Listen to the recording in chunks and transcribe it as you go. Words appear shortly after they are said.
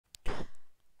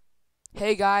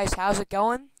Hey guys, how's it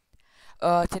going?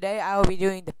 Today I will be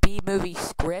doing the B movie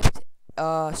script.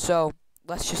 So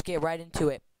let's just get right into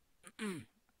it.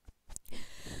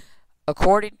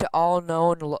 According to all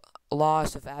known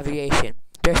laws of aviation,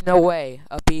 there's no way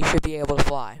a bee should be able to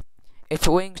fly. Its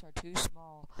wings are too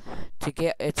small to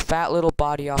get its fat little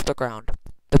body off the ground.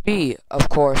 The bee, of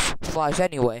course, flies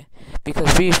anyway,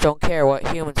 because bees don't care what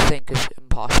humans think is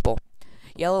impossible.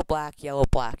 Yellow, black, yellow,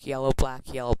 black, yellow,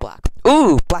 black, yellow, black.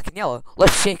 Ooh, black and yellow.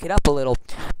 Let's shake it up a little.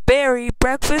 Barry,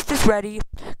 breakfast is ready.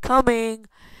 Coming.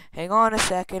 Hang on a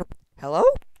second. Hello?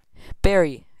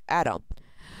 Barry, Adam.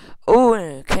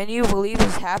 Ooh, can you believe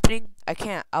this is happening? I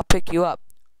can't. I'll pick you up.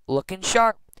 Looking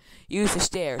sharp. Use the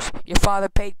stairs. Your father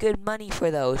paid good money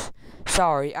for those.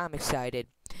 Sorry, I'm excited.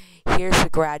 Here's the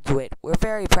graduate. We're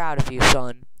very proud of you,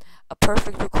 son. A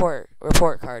perfect report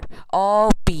card.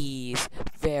 All B's.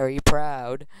 Very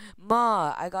proud.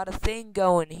 Ma, I got a thing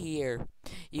going here.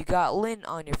 You got lint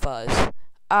on your fuzz.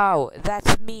 Oh,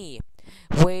 that's me.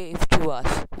 Wave to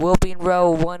us. We'll be in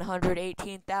row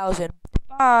 118,000.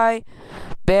 Bye.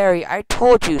 Barry, I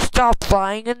told you, stop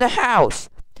flying in the house.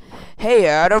 Hey,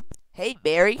 Adam. Hey,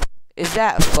 Barry. Is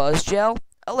that fuzz gel?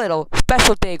 A little.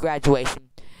 Special day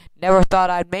graduation. Never thought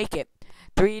I'd make it.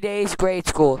 3 days grade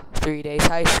school, 3 days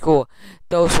high school.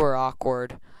 Those were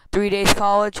awkward. 3 days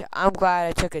college. I'm glad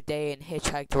I took a day and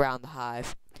hitchhiked around the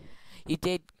hive. You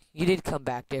did come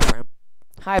back different.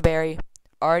 Hi, Barry.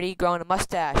 Already growing a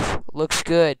mustache. Looks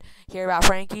good. Hear about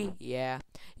Frankie? Yeah.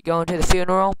 You going to the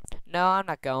funeral? No, I'm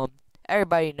not going.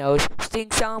 Everybody knows.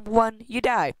 Sting someone, you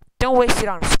die. Don't waste it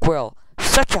on a squirrel.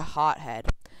 Such a hothead.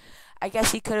 I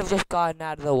guess he could have just gotten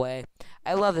out of the way.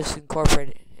 I love this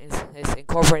incorporating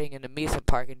an amusement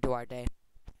park into our day.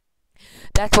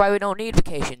 That's why we don't need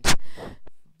vacations.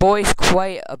 Boys,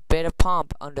 quite a bit of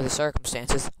pomp under the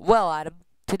circumstances. Well, Adam,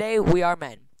 today we are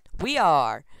men. We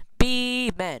are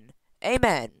be men.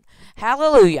 Amen.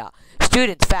 Hallelujah.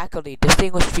 Students, faculty,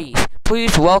 distinguished fees,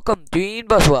 please welcome Dean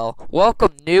Buswell.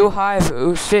 Welcome New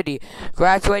Hive City,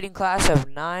 graduating class of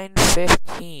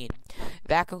 915.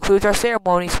 That concludes our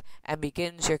ceremonies and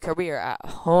begins your career at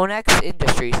Honex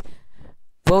Industries.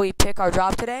 Will we pick our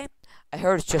job today? I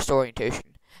heard it's just orientation.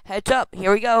 Heads up,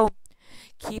 here we go.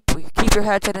 Keep your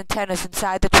heads and antennas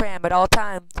inside the tram at all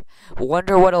times.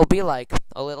 Wonder what it'll be like.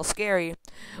 A little scary.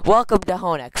 Welcome to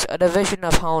Honex, a division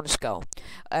of Honesco,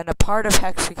 and a part of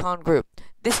Hexacon Group.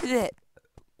 This is it.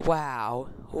 Wow.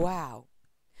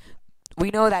 We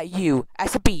know that you,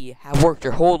 as a bee, have worked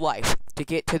your whole life to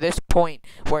get to this point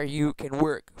where you can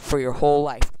work for your whole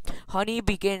life. Honey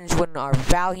begins when our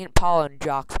valiant pollen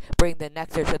jocks bring the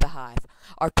nectar to the hive,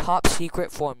 our top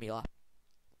secret formula.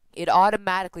 It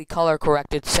automatically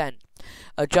color-corrected scent,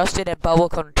 adjusted and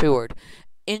bubble-contoured,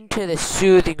 into the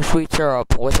soothing sweet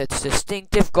syrup with its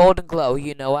distinctive golden glow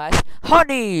you know as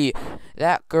honey.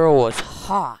 That girl was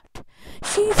hot.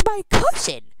 She's my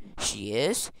cousin. She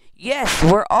is? Yes,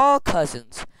 we're all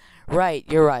cousins. Right,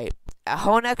 you're right. At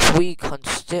Honex, we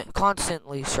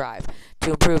constantly strive to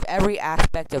improve every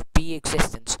aspect of bee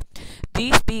existence.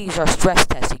 These bees are stress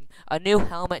testing a new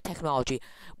helmet technology.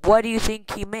 What do you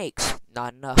think he makes?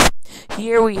 Not enough.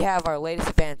 Here we have our latest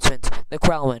advancements, the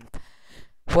Krellman.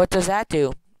 What does that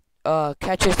do?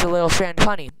 Catches the little strand of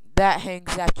honey. That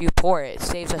hangs after you pour it. It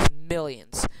saves us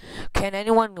millions. Can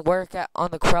anyone work on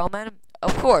the Krellman?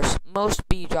 Of course, most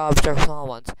bee jobs are small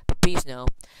ones, but bees know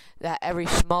that every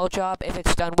small job, if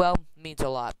it's done well, means a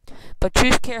lot. But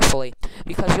choose carefully,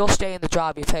 because you'll stay in the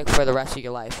job you pick for the rest of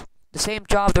your life. The same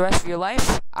job the rest of your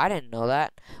life? I didn't know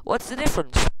that. What's the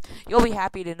difference? You'll be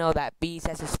happy to know that bees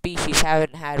as a species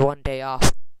haven't had one day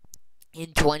off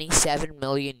in 27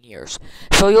 million years.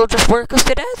 So you'll just work us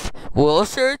to death? We'll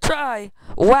sure try.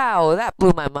 Wow, that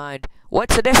blew my mind.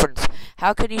 What's the difference?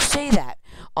 How can you say that?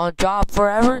 On job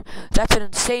forever? That's an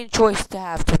insane choice to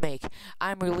have to make.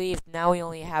 I'm relieved now we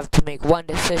only have to make one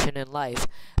decision in life.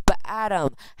 But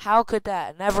Adam, how could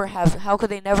they never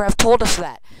have told us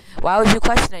that? Why would you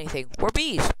question anything? We're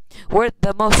bees. We're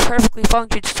the most perfectly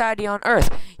functioning society on Earth.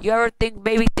 You ever think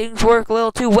maybe things work a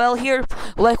little too well here?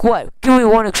 Like what? Give me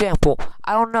one example.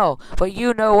 I don't know, but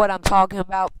you know what I'm talking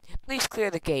about. Please clear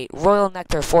the gate. Royal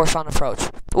Nectar force on approach.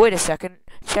 Wait a second.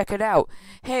 Check it out.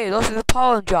 Hey, those are the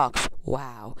pollen jocks.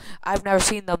 Wow. I've never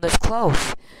seen them this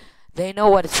close. They know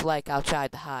what it's like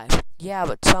outside the hive. Yeah,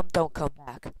 but some don't come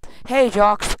back. Hey,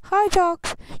 jocks. Hi,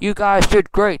 jocks. You guys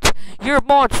did great. You're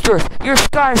monsters. You're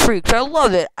sky freaks. I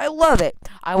love it.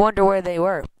 I wonder where they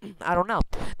were. I don't know.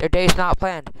 Their day's not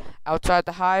planned. Outside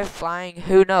the hive, flying,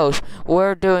 who knows.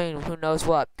 We're doing who knows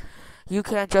what. You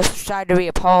can't just decide to be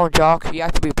a pollen jock. You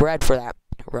have to be bred for that.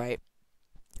 Right.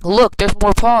 Look, there's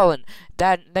more pollen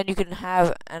than you can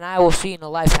have, and I will see in a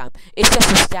lifetime. It's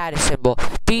just a status symbol.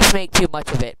 Bees make too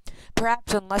much of it.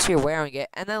 Perhaps unless you're wearing it,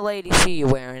 and then ladies see you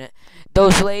wearing it.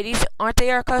 Those ladies, aren't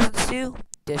they our cousins too?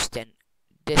 Distant,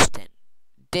 distant,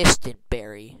 distant,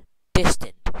 Barry.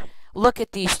 Distant. Look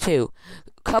at these two.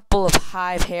 Couple of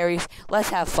hive Harrys. Let's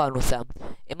have fun with them.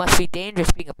 It must be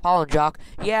dangerous being a pollen jock.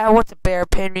 Yeah, once a bear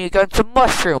pinned me against a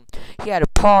mushroom. He had a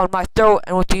paw in my throat,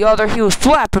 and with the other he was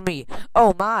slapping me.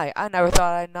 Oh my, I never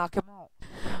thought I'd knock him out.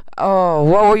 Oh,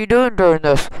 what were you doing during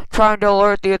this? Trying to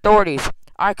alert the authorities.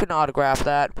 I can autograph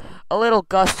that. A little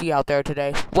gusty out there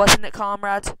today, wasn't it,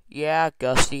 comrades? Yeah,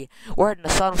 gusty. We're heading to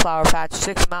Sunflower Patch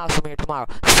 6 miles from here tomorrow.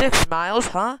 6 miles,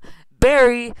 huh?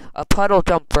 Barry, a puddle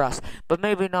jump for us, but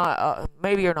maybe not.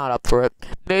 Maybe you're not up for it.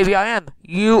 Maybe I am.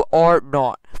 You are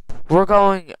not. We're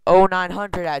going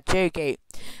 0900 at J-Gate.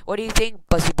 What do you think,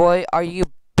 Bussy boy? Are you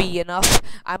B enough?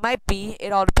 I might be.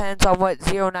 It all depends on what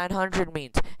 0900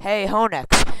 means. Hey,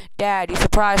 Honex. Dad, you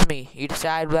surprised me. You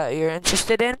decide what you're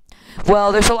interested in?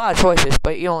 Well, there's a lot of choices,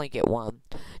 but you only get one.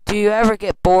 Do you ever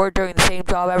get bored doing the same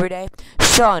job every day?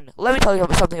 Son, let me tell you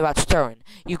something about stirring.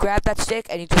 You grab that stick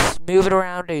and you just move it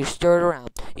around and you stir it around.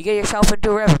 You get yourself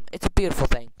into a rhythm. It's a beautiful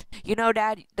thing. You know,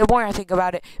 Dad, the more I think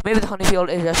about it, maybe the honey field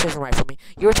just isn't right for me.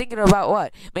 You were thinking about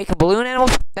what? Making balloon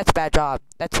animals? That's a bad job.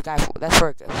 That's a guy with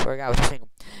a single.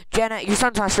 Janet, your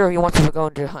son's not sure he wants to go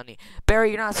into honey.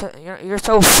 Barry, you're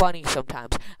so funny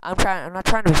sometimes. I'm not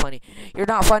trying to be funny. You're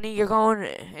not funny. You're going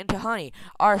into honey.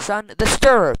 Our son, the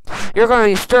stirrer. You're going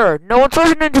to be stirred. No one's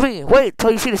listening to me. Wait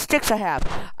till you see the sticks I have.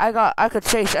 I could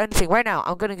say anything right now.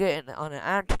 I'm gonna get in on an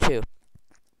attitude.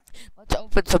 Let's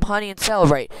open some honey and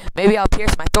celebrate. Maybe I'll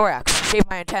pierce my thorax, shave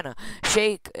my antenna,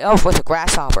 shake off with a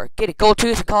grasshopper, get a gold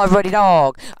tooth and call everybody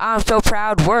dog. I'm so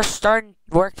proud we're starting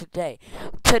work today.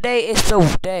 Today is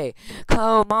the day.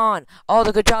 Come on, all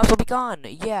the good jobs will be gone.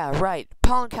 Yeah, right.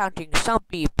 Pollen counting,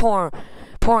 stumpy, pouring,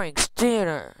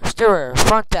 stirrer,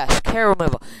 front desk, hair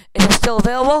removal. Is it still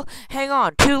available? Hang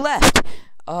on, 2 left.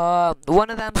 One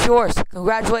of them's yours.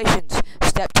 Congratulations.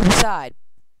 Step to the side.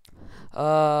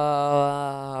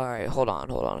 Alright, hold on.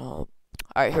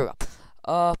 Alright, here we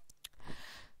go.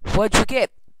 What'd you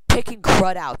get? Picking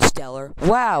crud out, Stellar.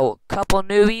 Wow, couple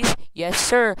newbies? Yes,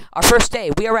 sir. Our first day.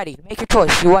 We are ready. Make your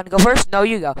choice. You want to go first? No,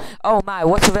 you go. Oh my,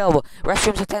 what's available?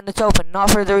 Restrooms attendants open.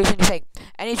 Not for the reason you think.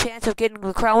 Any chance of getting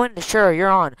the Krellman? Sure, you're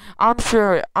on. I'm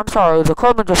sorry, the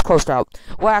Krellman just closed out.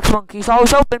 Wax monkey's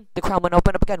always open. The Krellman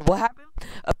opened up again. What happened?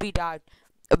 A bee died.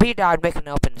 A bee died making it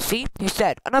open. See? He's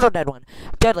dead. Another dead one.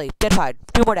 Deadly. Deadified.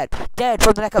 2 more dead. Dead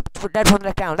from the neck up. Dead from the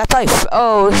neck down. That's life.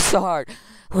 Oh, this is so hard.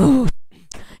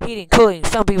 Heating, cooling,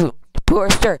 stumpy, poor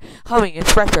stir, humming,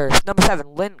 inspector, number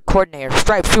 7, lint coordinator,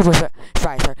 stripe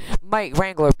supervisor, Mike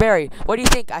Wrangler, Barry. What do you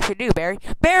think I should do, Barry?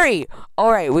 Barry!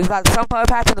 Alright, we've got the Sunflower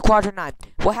Patch in the Quadrant 9.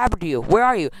 What happened to you? Where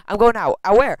are you? I'm going out.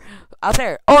 Out where? Out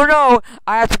there. Oh no!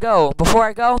 I have to go. Before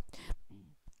I go,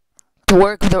 to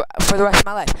work for the rest of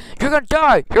my life. You're gonna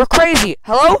die! You're crazy!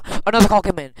 Hello? Another call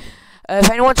came in. If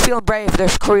anyone's feeling brave,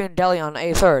 there's Korean deli on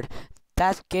A3rd.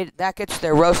 That gets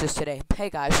their roses today. Hey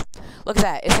guys, look at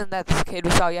that. Isn't that the kid we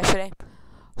saw yesterday?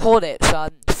 Hold it, son.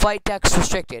 Flight deck's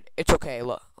restricted. It's okay,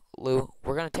 look, Lou.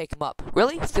 We're gonna take him up.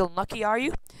 Really? Feeling lucky, are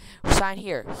you? Sign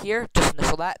here. Here, just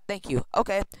initial that. Thank you.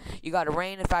 Okay. You got a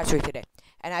rain advisory today.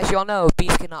 And as you all know,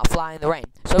 bees cannot fly in the rain.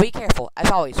 So be careful.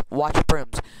 As always, watch your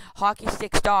brooms. Hockey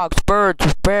sticks, dogs,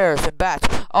 birds, bears, and bats.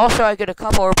 Also, I get a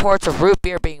couple reports of root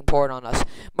beer being poured on us.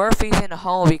 Murphy's in a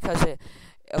home because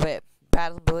of it.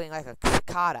 Battling like a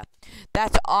cicada.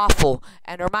 That's awful.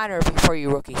 And a reminder for you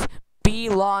rookies. Bee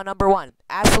law number 1.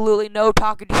 Absolutely no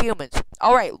talking to humans.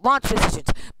 Alright, launch decisions.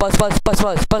 Buzz, buzz, buzz,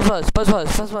 buzz, buzz, buzz, buzz,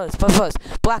 buzz, buzz, buzz, buzz, buzz.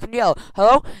 Black and yellow.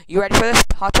 Hello? You ready for this?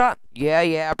 Hot shot?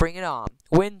 Yeah, bring it on.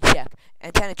 Wind check.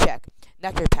 Antenna check.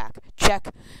 Nectar pack. Check.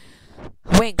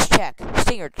 Wings check.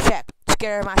 Stinger check.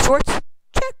 Scare my shorts?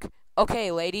 Check. Okay,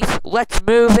 ladies, let's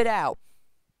move it out.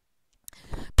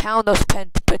 Pound those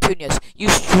petunias. You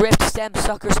stripped stem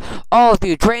suckers. All of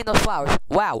you, drain those flowers.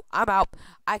 Wow, I'm out.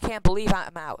 I can't believe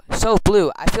I'm out. So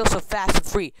blue. I feel so fast and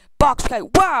free. Box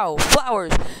kite. Wow,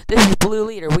 flowers. This is Blue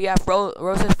Leader. We have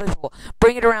roses visible.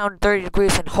 Bring it around 30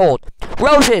 degrees and hold.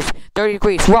 Roses. 30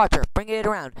 degrees. Roger. Bring it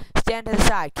around. Stand to the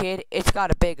side, kid. It's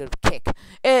got a big kick.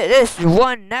 This is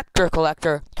one nectar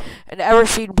collector. And ever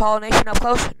seen pollination up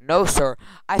close? No, sir.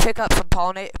 I pick up some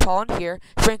pollen here,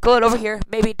 sprinkle it over here,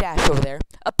 maybe a dash over there.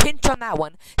 A pinch on that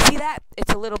one. See that?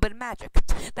 It's a little bit of magic.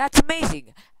 That's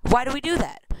amazing. Why do we do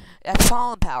that? That's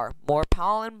pollen power. More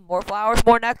pollen, more flowers,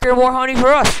 more nectar, more honey for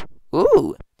us.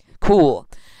 Ooh, cool.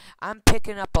 I'm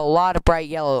picking up a lot of bright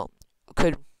yellow.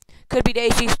 Could be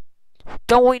daisies.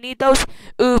 Don't we need those?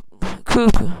 Oop,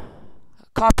 coop.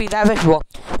 Copy that visual.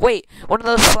 Wait, one of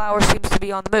those flowers seems to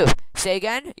be on the move. Say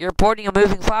again? You're reporting a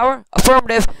moving flower?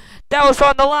 Affirmative. That was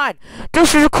on the line.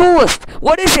 This is the coolest.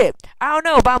 What is it? I don't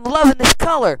know, but I'm loving this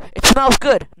color. It smells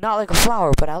good. Not like a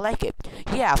flower, but I like it.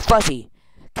 Yeah, fuzzy.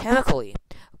 Chemically.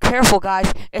 Careful,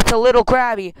 guys. It's a little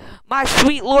grabby. My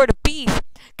sweet lord of beef.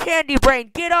 Candy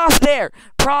brain, get off there.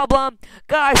 Problem.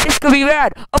 Guys, this could be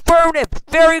bad. Affirmative.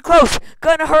 Very close.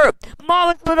 Gonna hurt.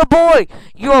 Mom for the boy.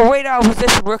 You are way out of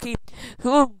position, rookie.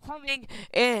 Who coming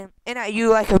in at you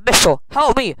like a missile?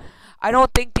 Help me. I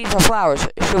don't think these are flowers.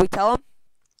 Should we tell him?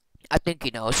 I think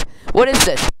he knows. What is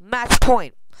this? Match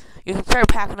point. You can start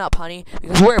packing up, honey,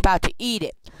 because we're about to eat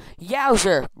it.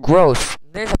 Yowzer. Gross.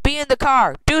 There's a bee in the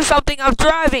car. Do something. I'm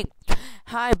driving.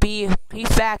 Hi, bee. He's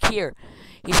back here.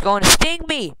 He's going to sting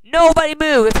me. Nobody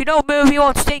move. If you don't move, he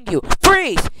won't sting you.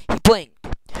 Freeze. He blinked.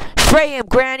 Spray him,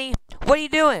 Granny. What are you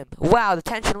doing? Wow, the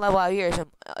tension level out here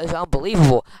is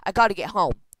unbelievable. I gotta get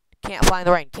home. Can't fly in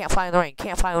the rain. Can't fly in the rain.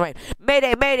 Can't fly in the rain.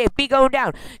 Mayday, mayday, be going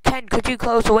down. Ken, could you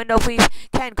close the window, please?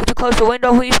 Ken, could you close the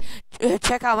window, please?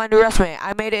 Check out my new resume.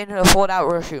 I made it into a fold-out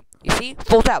parachute. You see?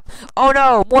 Fold out. Oh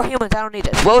no, more humans. I don't need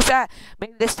this. What was that?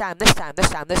 Maybe this time. This.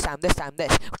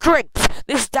 Drinks.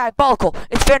 This is diabolical.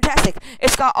 It's fantastic.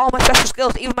 It's got all my special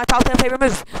skills, even my top 10 favorite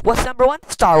movies. What's number 1?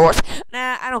 Star Wars.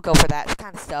 Nah, I don't go for that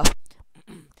kind of stuff.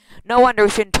 No wonder we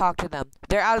shouldn't talk to them.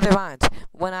 They're out of their minds.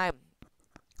 When I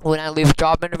leave a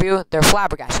job interview, they're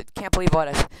flabbergasted. Can't believe what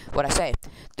I say.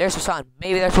 There's the sun.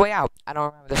 Maybe there's a way out. I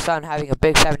don't remember the sun having a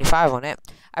big 75 on it.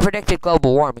 I predicted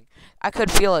global warming. I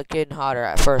could feel it getting hotter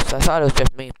at first. I thought it was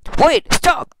just me. Wait!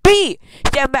 Stop! Bee!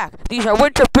 Stand back! These are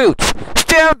winter boots!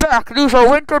 Stand back! These are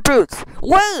winter boots!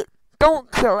 Wait!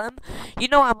 Don't kill him. You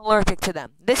know I'm allergic to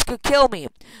them. This could kill me.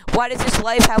 Why does this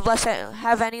life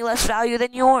have any less value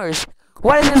than yours?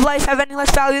 Why does his life have any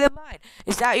less value than mine?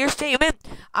 Is that your statement?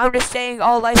 I'm just saying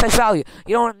all life has value.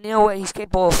 You don't know what he's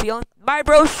capable of feeling? My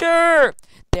brochure!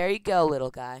 There you go,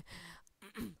 little guy.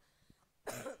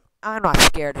 I'm not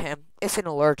scared of him. It's an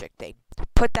allergic thing.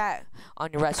 Put that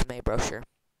on your resume brochure.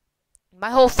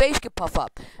 My whole face could puff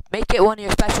up. Make it one of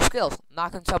your special skills.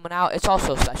 Knocking someone out, it's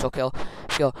also a special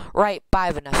skill. Right,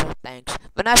 bye, Vanessa. Thanks.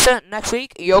 Vanessa, next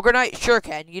week, yoga night? Sure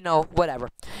can. You know, whatever.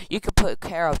 You can put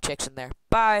care of chicks in there.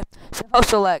 Bye. It's supposed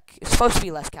to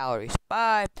be less calories.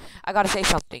 Bye. I gotta say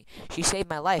something. She saved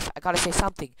my life. I gotta say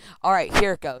something. Alright,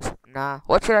 here it goes. Nah,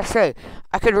 what should I say?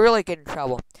 I could really get in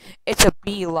trouble. It's a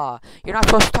bee law. You're not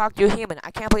supposed to talk to a human.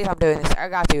 I can't believe I'm doing this. I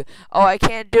got to. Oh, I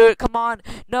can't do it. Come on.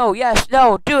 No, yes,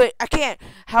 no, do it. I can't.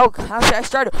 How should I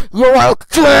start it? You're like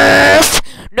this.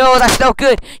 No, that's no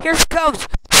good. Here she comes.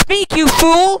 Speak, you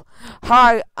fool.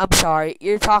 Hi, I'm sorry.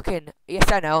 You're talking.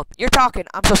 Yes, I know. You're talking.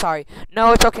 I'm so sorry.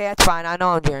 No, it's okay. That's fine. I know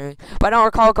I'm dreaming. But I don't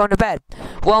recall going to bed.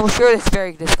 Well, I'm sure it's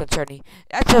very disconcerting.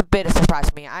 That's a bit of surprise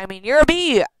to me. I mean, you're a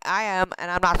bee. I am, and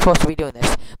I'm not supposed to be doing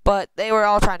this. But they were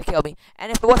all trying to kill me.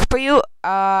 And if it wasn't for you,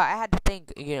 I had to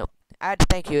thank you.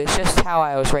 It's just how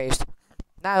I was raised.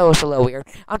 That was a little weird.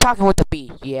 I'm talking with the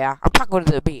bee. Yeah, I'm talking with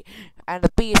the bee. And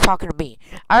the bee is talking to me.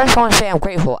 I just want to say I'm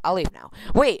grateful. I'll leave now.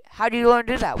 Wait, how did you learn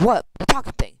to do that? What? The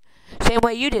talking thing. Same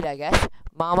way you did, I guess.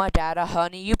 Mama, Dada,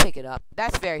 honey, you pick it up.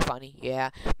 That's very funny.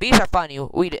 Yeah, bees are funny.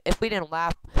 If we didn't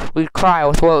laugh, we'd cry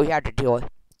with what we had to deal with.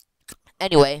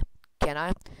 Anyway, can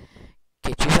I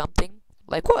get you something?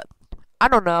 Like what? I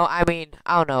don't know. I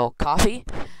don't know. Coffee?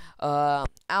 I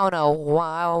don't know.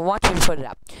 I want you to put it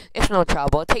up. It's no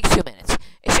trouble. It takes 2 minutes.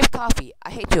 It's just coffee.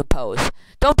 I hate to impose.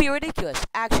 Don't be ridiculous.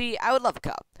 Actually, I would love a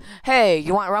cup. Hey,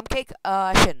 you want rum cake?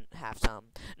 I shouldn't have some.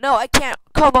 No, I can't.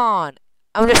 Come on.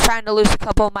 I'm just trying to lose a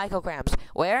couple of micrograms.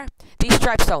 Where? These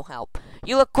stripes don't help.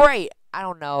 You look great. I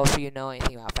don't know if you know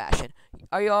anything about fashion.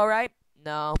 Are you alright?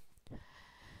 No.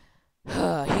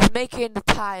 He's making the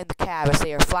pie in the cab as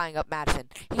they are flying up Madison.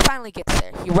 He finally gets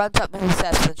there. He runs up Mrs.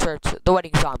 Sessions Church. The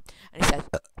wedding's on. And he says,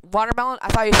 watermelon? I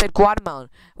thought you said guatemon.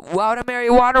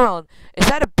 Watermelon. Is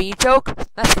that a bee joke?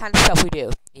 That's the kind of stuff we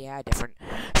do. Yeah, different.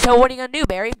 So what are you gonna do,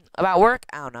 Barry? About work?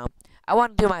 I don't know. I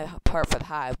want to do my part for the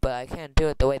hive, but I can't do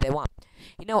it the way they want.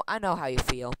 You know, I know how you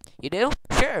feel. You do?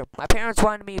 Sure. My parents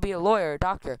wanted me to be a lawyer or a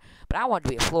doctor, but I wanted to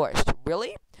be a florist.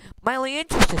 Really? My only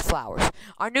interest is flowers.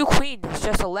 Our new queen was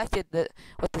just elected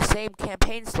with the same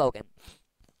campaign slogan.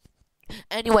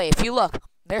 Anyway, if you look,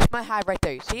 there's my hive right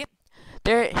there. You see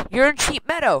it? You're in Sheep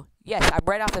Meadow. Yes, I'm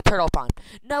right off the turtle pond.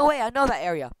 No way, I know that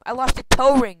area. I lost a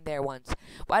toe ring there once.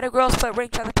 Why do girls put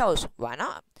rings on their toes? Why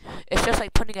not? It's just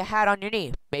like putting a hat on your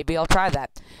knee. Maybe I'll try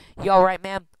that. You alright,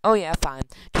 ma'am? Oh yeah, fine.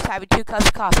 Just having 2 cups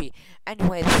of coffee.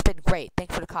 Anyway, this has been great.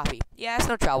 Thanks for the coffee. Yeah, it's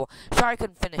no trouble. Sorry I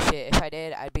couldn't finish it. If I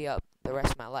did, I'd be up the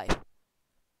rest of my life.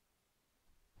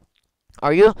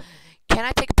 Are you? Can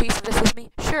I take a piece of this with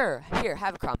me? Sure. Here,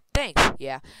 have a crumb. Thanks.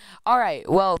 Yeah. Alright,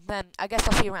 well, then, I guess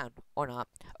I'll see you around. Or not.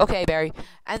 Okay, Barry.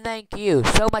 And thank you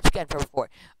so much again for the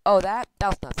report. Oh, that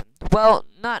was nothing. Well,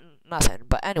 not nothing,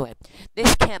 but anyway,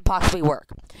 this can't possibly work.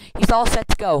 He's all set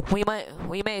to go. We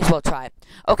may as well try it.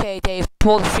 Okay, Dave,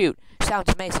 pull the chute.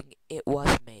 Sounds amazing. It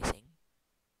was amazing.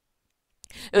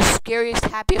 It was the scariest,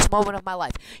 happiest moment of my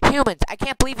life. Humans. I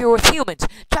can't believe you were with humans.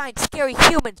 Giant, scary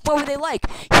humans. What were they like?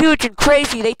 Huge and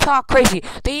crazy. They talk crazy.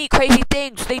 They eat crazy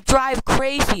things. They drive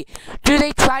crazy. Do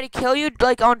they try to kill you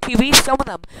like on TV? Some of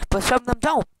them. But some of them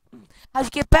don't. How'd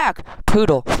you get back?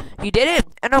 Poodle. You did it?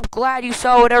 And I'm glad you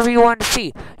saw whatever you wanted to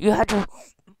see. You had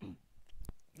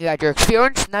your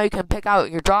experience. Now you can pick out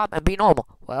your job and be normal.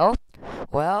 Well,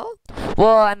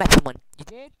 I met someone. You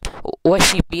did? Was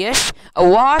she bish? A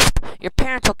wasp? Your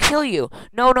parents will kill you.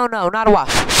 No, not a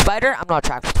wasp. Spider? I'm not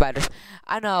attracted to spiders.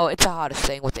 I know, it's the hottest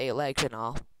thing with 8 legs and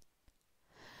all.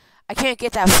 I can't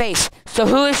get that face. So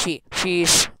who is she?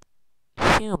 She's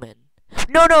human.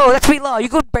 No, that's B-Law. You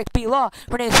couldn't break B-Law.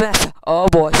 Her name's Vanessa. Oh,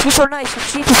 boy. She's so nice.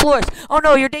 She's a florist. Oh,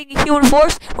 no, you're dating a human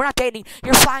florist? We're not dating.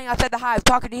 You're flying outside the hive,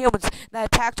 talking to humans that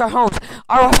attacked our homes,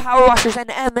 our power washers, and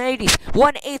M80s.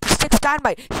 1/8 of 6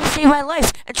 dynamite. She saved my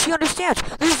life, and she understands.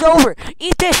 This is over.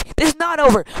 Eat this. This is not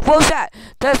over. What was that?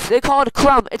 They call it a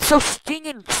crumb. It's so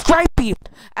stinging, stripy,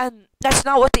 and that's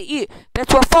not what they eat.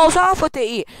 That's what falls off what they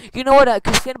eat. You know what a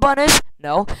Cinnabon is?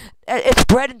 No. It's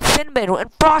bread and cinnamon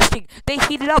and frosting. They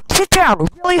heat it up. Sit down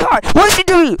really hard. Listen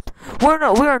to me.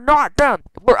 We are not them.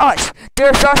 We're us.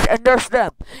 There's us and there's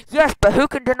them. Yes, but who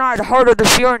can deny the heart of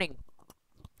this yearning?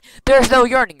 There's no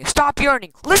yearning. Stop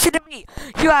yearning. Listen to me.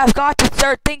 You have got to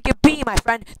start thinking B, my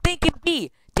friend. Thinking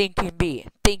B. Thinking B.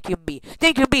 Thinking B.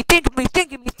 Thinking B. Thinking B.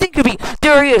 Thinking B. Thinking B.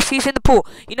 There he is. He's in the pool.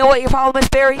 You know what your problem is,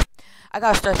 Barry? I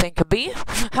gotta start thinking B.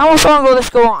 How long will this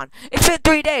go on? It's been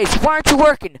 3 days. Why aren't you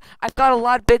working? I've got a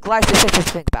lot of big life decisions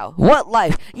to think about. What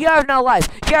life? You have no life.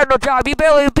 You have no job. You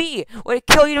barely a bee. Would it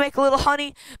kill you to make a little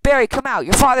honey? Barry, come out.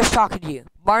 Your father's talking to you.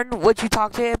 Martin, would you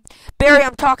talk to him? Barry,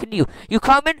 I'm talking to you. You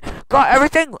coming? Got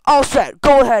everything? All set.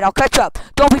 Go ahead. I'll catch up.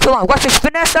 Don't be too long. Watch this.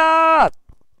 Vanessa!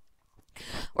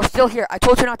 We're still here. I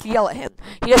told you not to yell at him.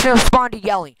 He doesn't respond to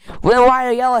yelling. Well, why do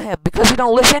I yell at him? Because you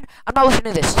don't listen? I'm not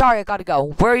listening to this. Sorry, I gotta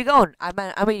go. Where are you going? I'm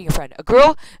meeting a friend. A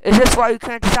girl? Is this why you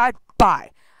can't decide?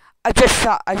 Bye. I just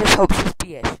hope she's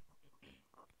BS.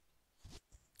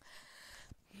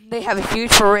 They have a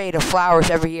huge parade of flowers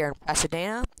every year in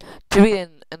Pasadena. To be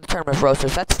in the tournament of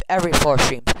roses. That's every floor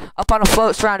stream. Up on a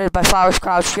float surrounded by flowers,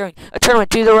 crowds cheering. A tournament.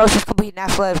 Do the roses complete an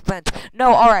athletic event?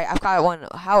 No, alright, I've got one.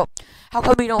 How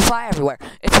come you don't fly everywhere?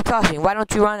 It's exhausting. Why don't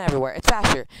you run everywhere? It's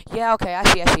faster. Yeah, okay, I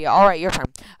see. Alright, your turn.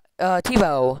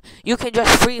 TiVo. You can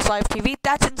just freeze live TV?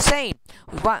 That's insane.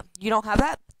 What? You don't have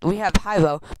that? We have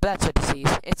Hivo, but that's a disease.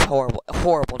 It's horrible. A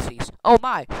horrible disease. Oh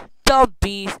my. Dumb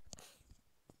bees.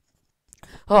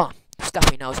 Oh,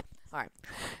 stuffy nose. Alright.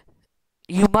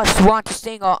 You must want to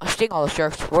sting all the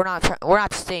sharks. We're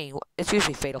not stinging. It's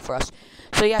usually fatal for us.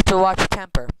 So you have to watch your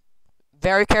temper.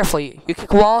 Very carefully. You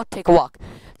kick a wall, take a walk.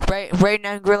 Write an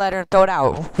angry letter and throw it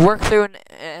out. Work through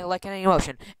like any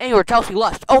emotion. Anger, jealousy,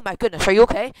 lust. Oh my goodness, are you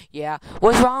okay? Yeah.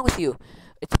 What's wrong with you?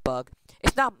 It's a bug.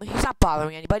 He's not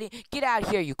bothering anybody. Get out of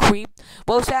here, you creep.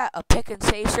 What was that? A pick and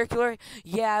save circular?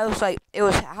 Yeah, it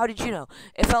was, how did you know?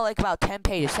 It felt like about 10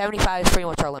 pages. 75 is pretty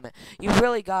much our limit. You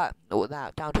really got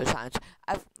that down to a science.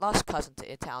 I've lost a cousin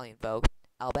to Italian Vogue,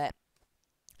 I'll bet.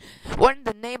 What in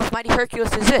the name of Mighty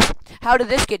Hercules is this? How did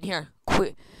this get in here?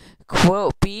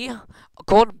 Quote B,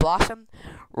 Golden Blossom,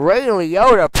 Ray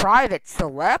Liotta, Private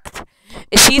Select?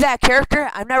 Is he that character?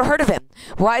 I've never heard of him.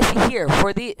 Why is he here?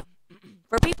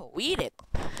 For people, we eat it.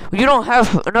 You don't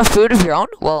have enough food of your own?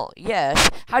 Well, yes.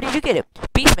 How did you get it?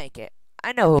 Bees make it.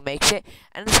 I know who makes it,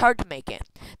 and it's hard to make it.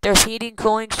 There's heating,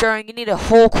 cooling, stirring. You need a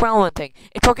whole Kremlin thing.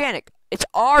 It's organic. It's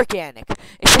organic.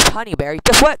 It's just honeyberry.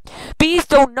 Guess what? Bees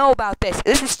don't know about this.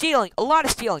 This is stealing. A lot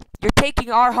of stealing. You're taking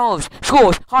our homes,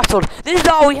 schools, hospitals. This is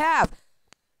all we have.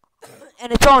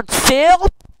 And it's on sale?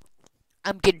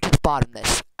 I'm getting to the bottom of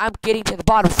this. I'm getting to the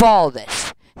bottom of all of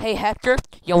this. Hey, Hector.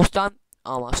 You almost done?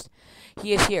 Almost.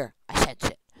 He is here. I sense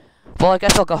it. Well, I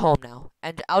guess I'll go home now.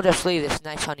 And I'll just leave this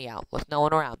nice honey out with no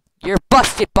one around. You're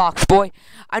busted, box boy.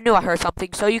 I knew I heard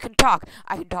something, so you can talk.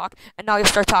 I can talk, and now you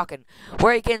start talking.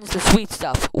 Where are you getting the sweet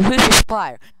stuff? Who's your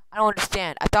supplier? I don't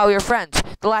understand. I thought we were friends.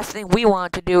 The last thing we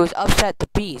wanted to do is upset the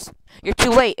bees. You're too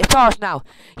late. It's ours now.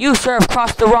 You, sir, have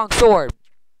crossed the wrong sword.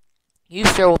 You,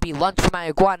 sir, will be lunch for my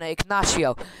iguana,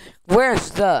 Ignacio.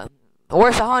 Where's the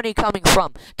honey coming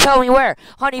from? Tell me where.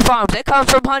 Honey farms. It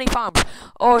comes from honey farms.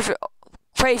 Oh,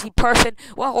 crazy person.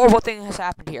 What horrible thing has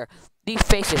happened here? These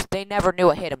faces, they never knew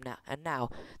what hit them now, and now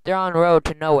they're on the road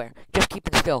to nowhere, just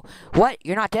keeping still. What?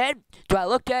 You're not dead? Do I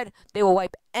look dead? They will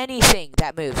wipe anything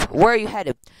that moves. Where are you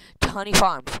headed? To Honey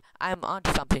Farms. I'm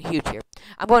onto something huge here.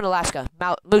 I'm going to Alaska.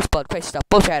 Moose blood, crazy stuff.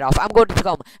 Bullshit head off. I'm going to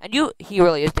Tacoma. And you? He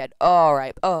really is dead.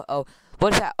 Alright. Oh.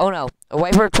 What is that? Oh no. A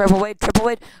wiper, triple weight.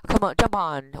 Come on, jump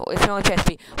on. It's the only chance to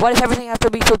be. Why does everything have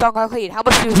to be so doggone clean? How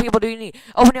much people do you need?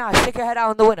 Open your eyes, stick your head out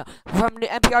in the window. From the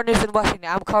NPR News in Washington,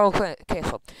 I'm Carl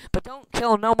Castle. But don't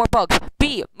kill no more bugs.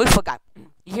 B, moose blood guy.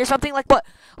 You hear something like what?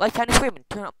 Like Tiny screaming.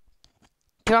 Turn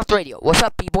off the radio. What's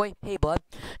up, B-boy? Hey, blood.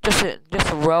 Just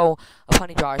a row of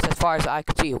honey jars as far as I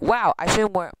could see. Wow, I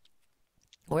assume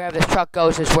wherever this truck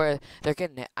goes is where they're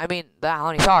getting it. I mean, the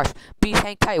honey's ours. Bees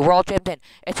hang tight. We're all jammed in.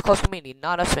 It's a close community.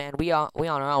 Not us, man. We on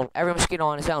our own. Every mosquito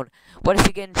on his own. What if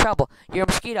you get in trouble? You're a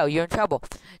mosquito. You're in trouble.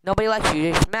 Nobody likes you.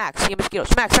 You smack. See a mosquito.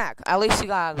 Smack. At least you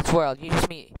got out of this world. You must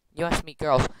meet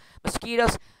girls.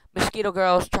 Mosquito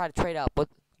girls try to trade up.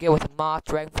 Get with a moth,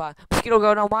 dragonfly. Mosquito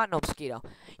girl don't want no mosquito.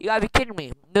 You gotta be kidding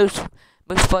me. Moose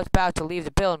Blood's about to leave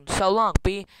the building. So long,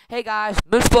 B. Hey, guys.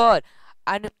 Moose Blood.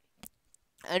 I knew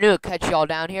it'd catch you all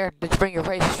down here. Did you bring your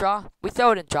crazy straw? We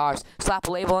throw it in jars, slap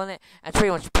a label in it, and pretty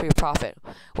much pure profit.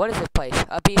 What is this place?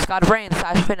 A beast got a brain the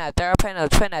size of a pinhead. They're a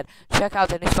pinhead. Check out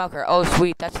the new smoker. Oh,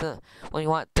 sweet. That's the one you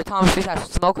want. The Thomas 3000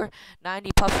 smoker.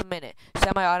 90 puffs a minute.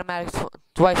 Semi-automatic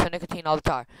twice for nicotine all the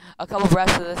time. A couple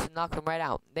breaths of this and knock them right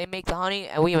out. They make the honey,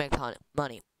 and we make the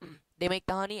money. They make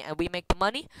the honey, and we make the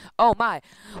money? Oh, my.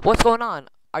 What's going on?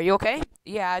 Are you okay?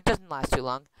 Yeah, it doesn't last too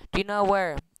long. Do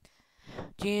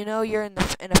you know you're in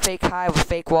a fake hive with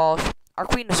fake walls? Our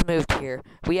queen has moved here.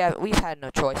 We've had no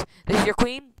choice. This is your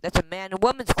queen? That's a man in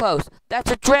woman's clothes. That's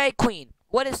a drag queen.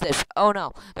 What is this? Oh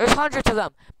no. There's hundreds of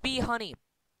them. Bee honey.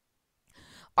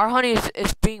 Our honey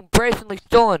is being brazenly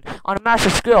stolen on a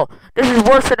massive scale. This is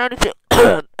worse than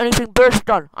anything Bear's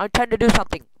done. I intend to do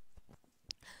something.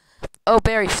 Oh,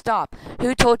 Barry, stop.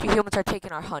 Who told you humans are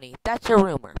taking our honey? That's a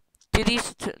rumor. Do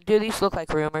these look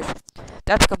like rumors?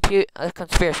 That's a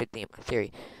conspiracy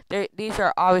theory. These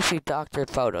are obviously doctored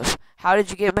photos. How did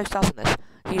you get mixed up in this?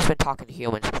 He's been talking to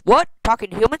humans. What? Talking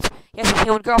to humans? He has a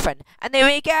human girlfriend. And they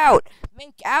make out!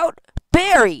 Make out?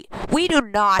 Barry! We do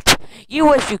not! You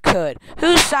wish you could.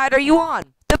 Whose side are you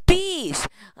on? The bees!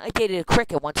 I dated a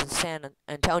cricket once in San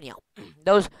Antonio.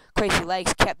 Those crazy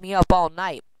legs kept me up all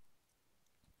night.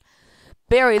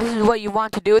 Barry, this is what you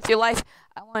want to do with your life?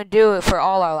 I want to do it for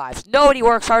all our lives. Nobody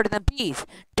works harder than bees.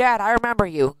 Dad, I remember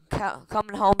you.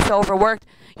 Coming home so overworked,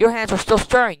 your hands were still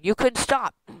stirring. You couldn't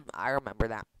stop. I remember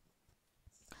that.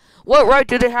 What right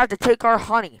do they have to take our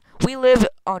honey? We live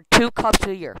on 2 cups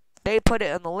a year. They put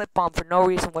it in the lip balm for no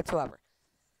reason whatsoever.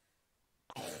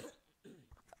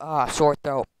 Sore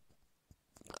throat.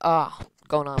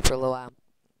 Going on for a little while.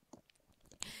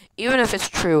 Even if it's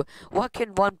true, what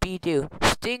can one bee do?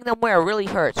 Sting them where it really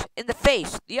hurts. In the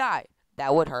face, the eye.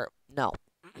 That would hurt. No.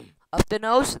 Up the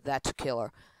nose? That's a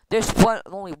killer. There's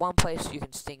only one place you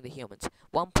can sting the humans.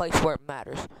 One place where it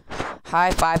matters.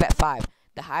 High 5 at 5.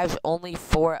 The hive's only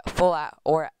for full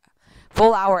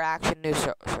hour action news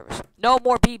service. No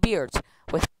more bee beards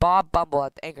with Bob Bumble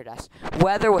at the anchor desk.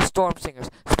 Weather with Storm Singers.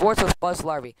 Sports with Buzz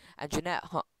Larvey and Jeanette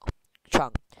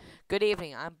Chung. Good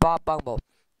evening. I'm Bob Bumble.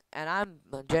 And I'm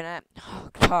Jeanette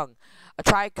Chung. A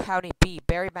Tri-County bee,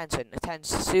 Barry Benson, intends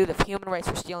to sue the human race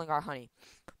for stealing our honey,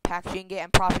 packaging it,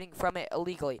 and profiting from it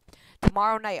illegally.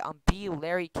 Tomorrow night on B.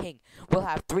 Larry King, we'll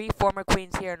have 3 former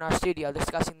queens here in our studio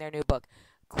discussing their new book.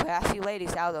 Classy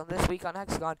ladies out on This Week on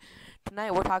Hexagon.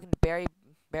 Tonight we're talking to Barry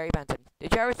Benson.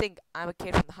 Did you ever think I'm a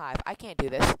kid from the hive? I can't do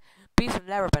this. Bees have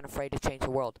never been afraid to change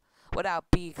the world. What about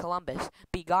B. Columbus,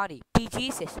 B. Gandhi, B.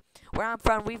 Jesus? Where I'm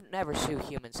from, we've never sued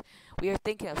humans. We are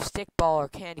thinking of stickball or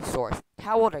candy stores.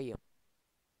 How old are you?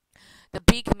 The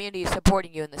bee community is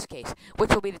supporting you in this case,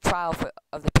 which will be the trial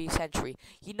of the bee century.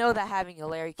 You know that having a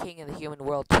Larry King in the human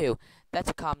world, too. That's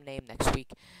a common name next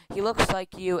week. He looks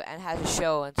like you and has a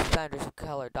show and thunders of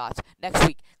colored dots. Next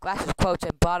week, glasses, quotes,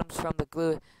 and bottoms from the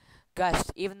glue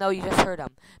guest, even though you just heard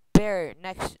them. Bear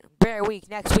week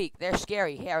next week. They're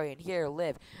scary, hairy, and here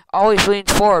live. Always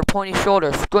leans forward, pointy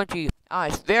shoulders, squinty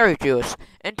eyes, very Jewish.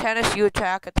 In tennis, you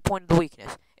attack at the point of the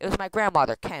weakness. It was my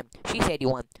grandmother, Ken. She's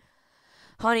 81.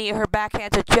 Honey, her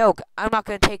backhand's a joke. I'm not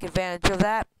going to take advantage of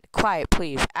that. Quiet,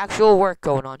 please. Actual work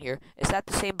going on here. Is that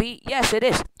the same bee? Yes, it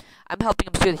is. I'm helping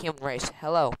him sue the human race.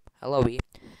 Hello. Hello, bee.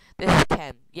 This is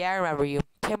Ken. Yeah, I remember you.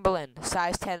 Timberland,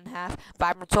 size 10.5,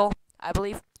 vibrant soul, I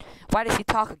believe. Why does he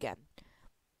talk again?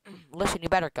 Listen, you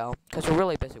better go, because we're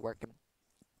really busy working.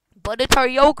 But it's our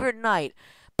yogurt night.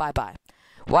 Bye-bye.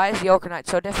 Why is yogurt night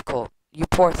so difficult? You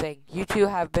poor thing. You two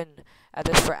have been at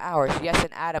this for hours. Yes,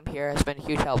 and Adam here has been a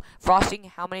huge help.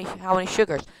 Frosting, how many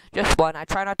sugars? Just one. I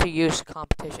try not to use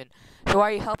competition. So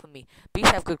why are you helping me? Bees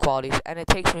have good qualities, and it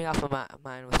takes me off of my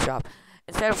mind with job.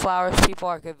 Instead of flowers, people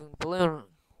are giving balloon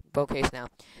bouquets now.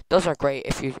 Those are great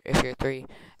if you're 3.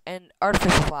 And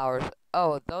artificial flowers.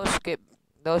 Oh, those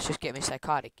just get me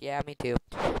psychotic. Yeah, me too.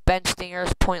 Bent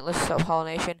stingers, pointless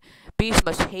pollination. Bees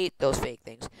must hate those fake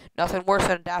things. Nothing worse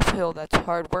than a daffodil that's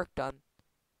had work done.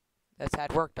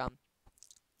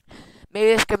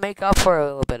 Maybe this could make up for a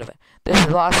little bit of it. This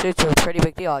lawsuit's a pretty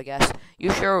big deal, I guess.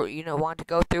 You sure want to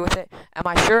go through with it? Am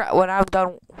I sure when I'm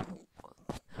done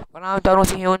with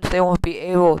the humans, they won't be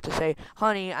able to say,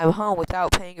 "Honey, I'm home,"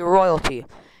 without paying your royalty?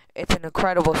 It's an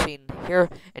incredible scene here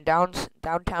in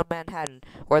downtown Manhattan,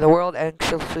 where the world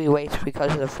anxiously waits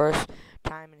because of the first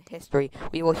time in history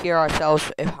we will hear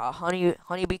ourselves if a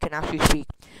honeybee can actually speak.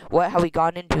 What have we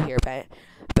gone into here,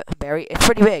 Barry? It's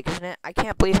pretty big, isn't it? I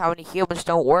can't believe how many humans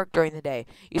don't work during the day.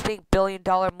 You think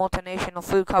billion-dollar multinational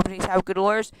food companies have good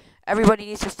lawyers? Everybody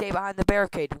needs to stay behind the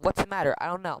barricade. What's the matter? I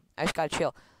don't know. I just gotta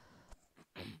chill.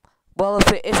 Well,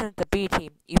 if it isn't the B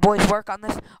team, you boys work on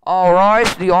this? All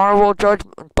rise, the Honorable Judge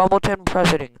Bumbleton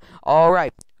presiding. All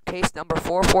right, case number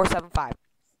 4475.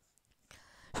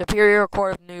 Superior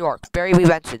Court of New York, Barry B.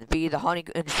 Benson v. the honey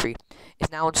industry is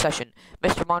now in session.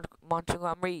 Mr.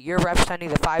 Montgomery, you're representing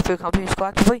the 5 food companies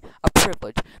collectively? A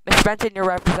privilege. Mr. Benson, you're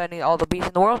representing all the bees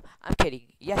in the world? I'm kidding.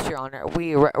 Yes, Your Honor.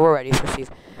 We're ready to proceed.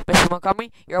 Mr.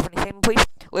 Montgomery, your opening statement, please.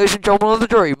 Ladies and gentlemen of the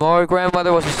jury, my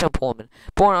grandmother was a simple woman.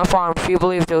 Born on a farm, she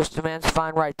believed it was the man's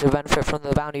divine right to benefit from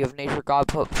the bounty of nature God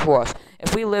put before us.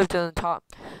 If we lived in the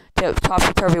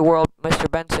topsy-turvy world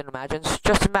Mr. Benson imagines,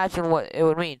 just imagine what it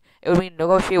would mean. It would mean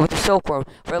negotiate with the silkworm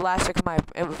for elastic in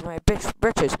my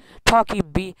britches. Talking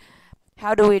bee,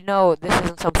 how do we know this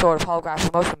isn't some sort of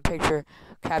holographic motion picture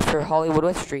capture Hollywood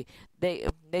history? They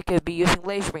could be using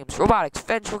laser beams, robotics,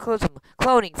 ventriloquism,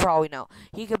 cloning for all we know.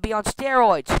 He could be on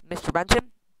steroids, Mr.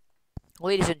 Benson.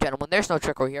 Ladies and gentlemen, there's no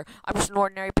trickery here. I'm just an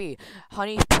ordinary bee.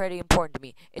 Honey's pretty important to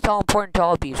me. It's all important to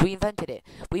all bees. We invented it.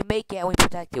 We make it and we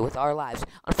protect it with our lives.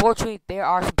 Unfortunately, there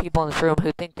are some people in this room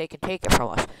who think they can take it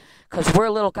from us. Because we're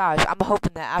little guys. I'm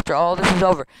hoping that after all this is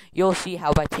over, you'll see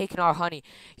how by taking our honey,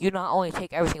 you not only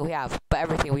take everything we have, but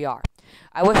everything we are.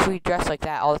 I wish we dressed like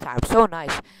that all the time. So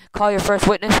nice. Call your first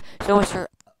witness. So Mr.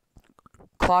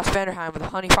 Klaus Vanderheim with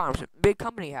Honey Farms. Big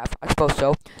company you have, I suppose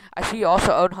so. I see you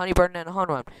also own Honeyburn and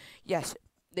Honeyworm. Yes,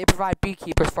 they provide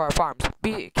beekeepers for our farms.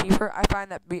 Beekeeper, I find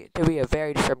that to be a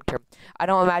very disturbing term. I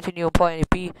don't imagine you employ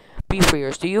any bee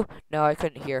freers, do you? No, I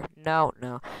couldn't hear. No.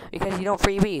 Because you don't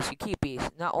free bees, you keep bees.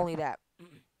 Not only that.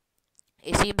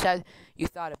 It seems that you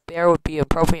thought a bear would be an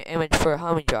appropriate image for a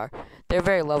humming jar. They're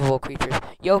very lovable creatures.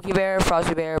 Yogi Bear,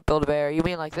 Frosty Bear, Build-A-Bear. You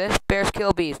mean like this? Bears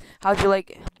kill bees. How'd you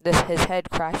like his head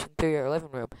crashing through your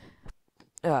living room?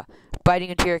 Biting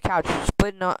into your couch,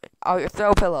 splitting all your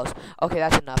throw pillows. Okay,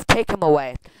 that's enough. Take him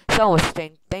away. So, Mr.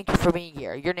 Sting, thank you for being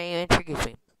here. Your name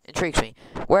intrigues me.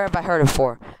 Where have I heard it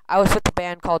before? I was with the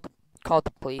band called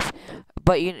the police.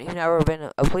 But you've never been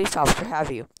a police officer,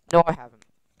 have you? No, I haven't.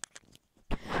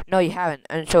 No, you haven't.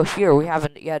 And so here we have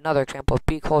yet another example of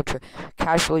bee culture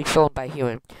casually stolen by a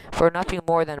human for nothing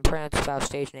more than a pronounced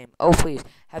stage name. Oh, please.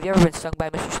 Have you ever been stung by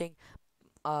Mr. Sting?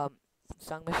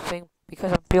 Stung, Mr. Sting?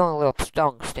 Because I'm feeling a little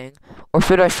stung, Sting. Or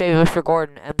should I say Mr.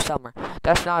 Gordon M. Summer?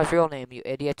 That's not his real name, you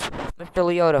idiots. Mr.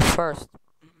 Leota, first.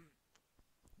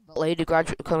 Lady,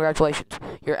 congratulations.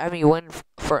 Your Emmy win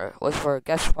was for a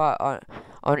guest spot on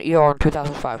ER in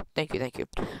 2005. Thank you.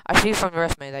 I see from your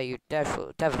resume that you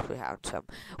definitely have some,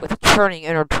 with a churning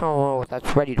inner turmoil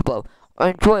that's ready to blow.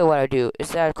 I enjoy what I do. Is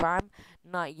that a crime?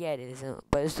 Not yet, it isn't.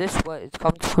 But is this what it's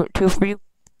come to for you?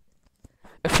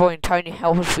 Exploiting tiny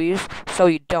helpless bees? So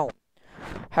you don't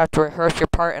have to rehearse your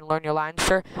part and learn your lines,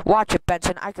 sir? Watch it,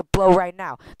 Benson. I could blow right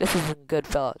now. This isn't good,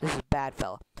 fella. This is bad,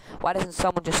 fella. Why doesn't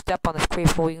someone just step on this creep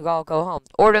so we can all go home?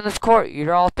 Order in this court.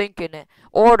 You're all thinking it.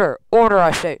 Order,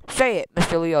 I say. Say it,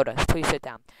 Mr. Leota. Please sit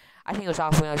down. I think it was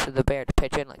awfully nice of the bear to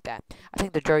pitch in like that. I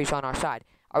think the jury's on our side.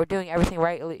 Are we doing everything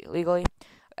right legally?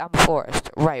 I'm a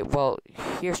florist. Right, well,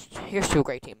 here's to a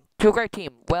great team. To a great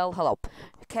team. Well, hello.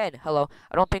 Ken, hello.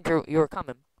 I don't think you were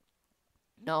coming.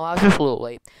 No, I was just a little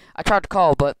late. I tried to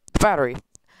call, but the battery.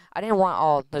 I didn't want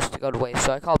all this to go to waste,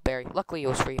 so I called Barry. Luckily, it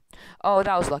was free. Oh,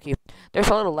 that was lucky. There's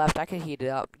a little left. I can heat it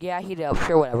up. Yeah, heat it up.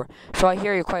 Sure, whatever. So I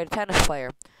hear you're quite a tennis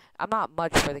player. I'm not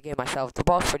much for the game myself. The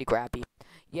ball's pretty grabby.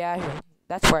 Yeah,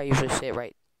 that's where I usually sit,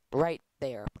 right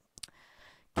there.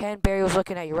 Ken, Barry was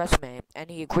looking at your resume, and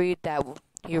he agreed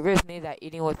with me that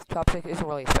eating with chopsticks isn't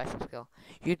really a special skill.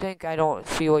 You think I don't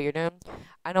see what you're doing?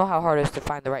 I know how hard it is to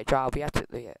find the right job. We have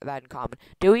that in common.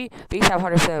 Do we? Bees have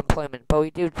 100% employment, but we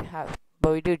do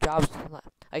jobs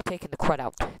like taking the crud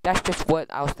out. That's just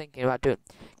what I was thinking about doing.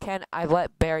 Can I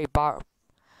let Barry borrow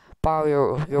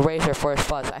your razor for his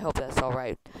fuzz? I hope that's all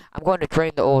right. I'm going to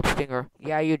drain the old stinger.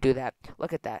 Yeah, you do that.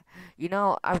 Look at that. You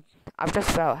know, I've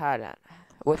just about had that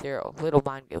with your little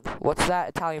mind game. What's that?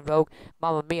 Italian Vogue?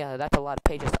 Mamma mia, that's a lot of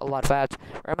pages, a lot of ads.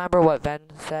 Remember what Van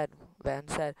said?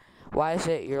 Why is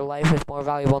it your life is more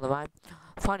valuable than mine?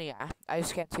 Funny, I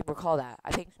just can't seem to recall that.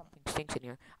 I think something stinks in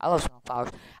here. I love small flowers.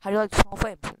 How do you like small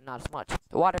flames? Not as much.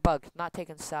 The water bug, not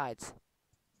taking sides.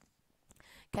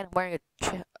 Ken wearing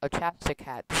a chapstick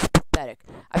hat. This is pathetic.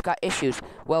 I've got issues.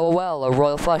 Well, a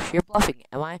royal flush. You're bluffing,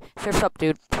 am I? Surf's up,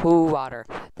 dude. Poo water.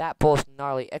 That bull's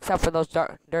gnarly. Except for those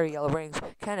dirty yellow rings.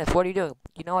 Kenneth, what are you doing?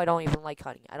 You know I don't even like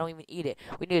honey. I don't even eat it.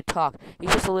 We need to talk.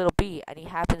 He's just a little bee, and he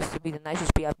happens to be the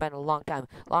nicest bee I've met in a long time.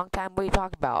 Long time? What are you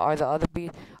talking about? Are there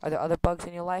other bugs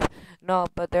in your life? No,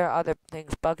 but there are other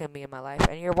things bugging me in my life,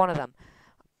 and you're one of them.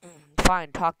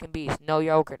 Fine, talking bees, no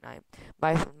yogurt night.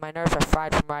 My nerves are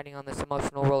fried from riding on this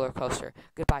emotional roller coaster.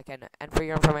 Goodbye, Ken. And for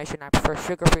your information, I prefer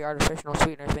sugar-free artificial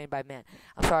sweeteners made by man.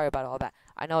 I'm sorry about all that.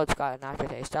 I know it's got an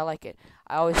aftertaste. I like it.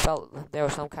 I always felt there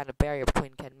was some kind of barrier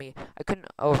between Ken and me. I couldn't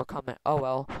overcome it. Oh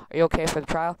well. Are you okay for the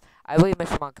trial? I believe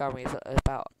Mr. Montgomery is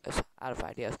out of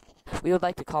ideas. We would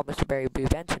like to call Mr. Barry B.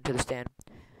 Benson to the stand.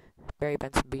 Barry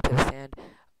Benson B. to the stand.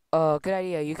 Good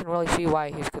idea. You can really see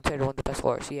why he's considered one of the best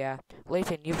lawyers. Yeah.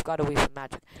 Layton, you've got to weave some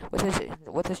magic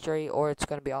with his jury, or it's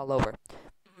gonna be all over.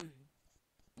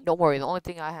 Don't worry. The only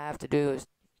thing I have to do is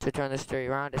to turn this jury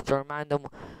around is to remind them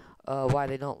what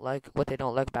they don't like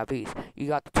about bees. You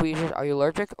got the tweezers. Are you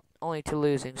allergic? Only to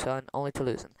losing, son. Only to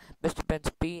losing. Mr.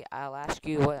 Benson B., I'll ask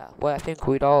you what I think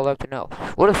we'd all like to know.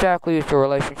 What exactly is your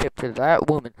relationship to that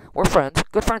woman? We're friends.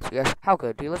 Good friends, yes. How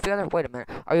good? Do you live together? Wait a minute.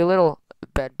 Are you a little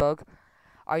bedbug?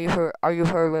 Are you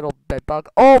her little bedbug?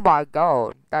 Oh my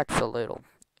god, that's a little.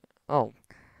 Oh.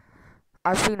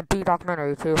 I've seen a bee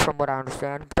documentary too, from what I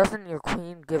understand. Doesn't your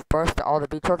queen give birth to all the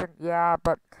bee children? Yeah,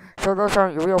 but so those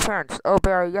aren't your real parents. Oh,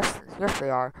 Barry, yes they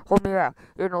are. Hold me back.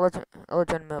 You're an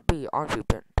illegitimate bee, aren't you,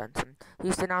 Benson?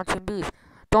 He's denouncing bees.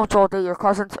 Don't you all date your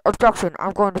cousins? Objection!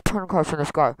 I'm going to turn curse on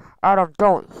this guy. Adam,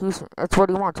 don't. It's what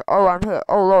he wants. Oh, I'm hit.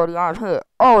 Oh, lordy, I'm hit.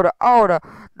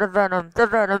 The venom.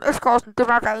 It's coursing through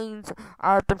my veins.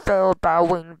 I've been failed by a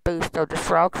winged beast of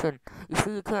destruction. You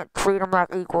see, you can't treat them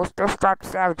like equals. They're strapped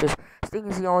savages. Sting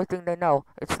is the only thing they know.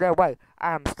 It's their way.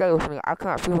 Adam, stay with me. I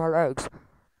can't feel my legs.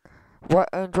 What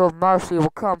angel of mercy will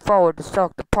come forward to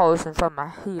suck the poison from my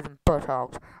heathen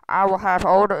buttocks? I will have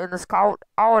order in this court.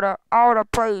 Order,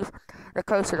 please. The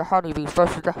case of the honeybees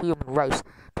versus the human race.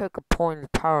 Take a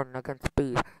pointed turn against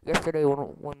bees. Yesterday,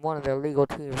 when one of their legal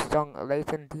teams stung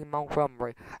Layton D.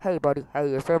 Montgomery. Hey, buddy.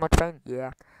 Hey, is there much pain?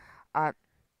 Yeah. I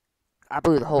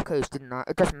blew the whole case, didn't I?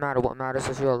 It doesn't matter. What matters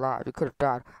is you're alive. You could have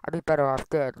died. I'd be better off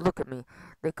dead. Look at me.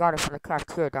 They got it from the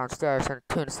cafeteria downstairs and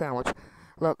a tuna sandwich.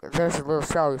 Look, there's a little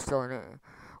celery still in it.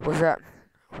 What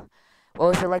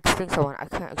was it like to sting someone? I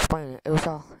can't explain it. It was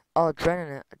all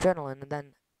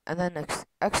adrenaline, and then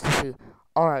ecstasy.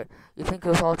 Alright, you think it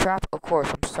was all a trap? Of course,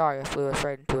 I'm sorry I flew us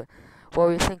right into it. What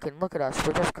were you thinking? Look at us.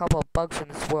 We're just a couple of bugs in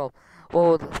this world.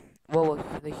 What will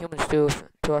the humans do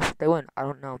to us if they win? I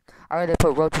don't know. I heard they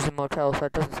put roaches in motels, so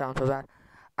that doesn't sound so bad.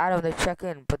 Adam, they check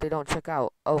in, but they don't check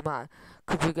out. Oh my.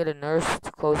 Could you get a nurse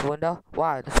to close the window?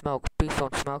 Why? The smoke. Bees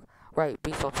don't smoke. Right,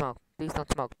 bees don't smoke. Bees don't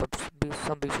smoke, but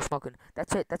some bees are smoking.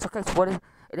 That's it. That's okay. So what is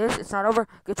it? It's not over?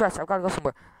 Get dressed. I've got to go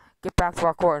somewhere. Get back to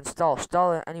our court and stall.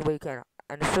 Stall it any way you can.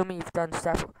 And assuming you've done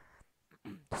step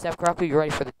correctly, you're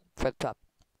ready for the top.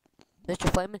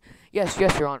 Mr. Flayman? Yes,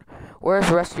 Your Honor. Where's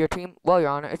the rest of your team? Well, Your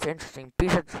Honor, it's interesting.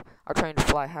 Bees are trained to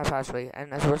fly haphazardly,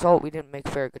 and as a result, we didn't make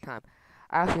a very good time.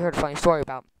 I actually heard a funny story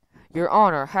about Your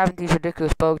Honor, haven't these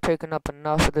ridiculous bugs taken up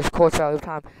enough of this court's valuable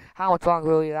time? How much longer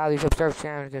will you allow these absurd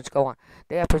shenanigans to go on?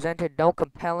 They have presented no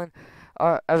compelling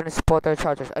evidence to support their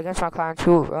charges. Against my clients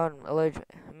who run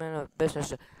illegitimate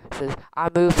businesses, I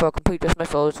move for a complete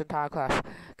dismissal of this entire class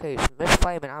case. Miss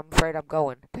Flayman, I'm afraid I'm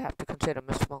going to have to consider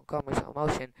Mr. Montgomery's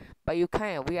motion. But you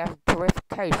can't. We have a terrific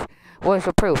case. Where's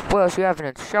the proof? Where's the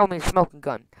evidence? Show me the smoking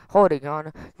gun. Hold it, Your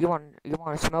Honor. You want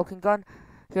a smoking gun?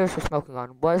 Here's the smoking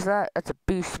gun. What is that? That's a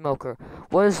bee smoker.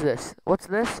 What is this? What's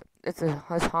this? It's a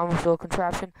harmless little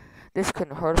contraption. This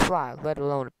couldn't hurt a fly, let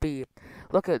alone a bee.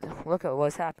 Look at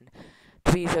what's happened.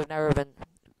 The bees have never been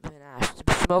asked,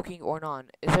 smoking or non.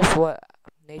 Is this what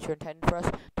nature intended for us?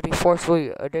 To be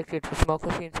forcefully addicted to smoke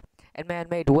machines and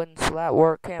man-made wind slat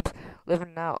work camps,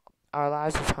 living out our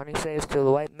lives as honey slaves to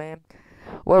the white man?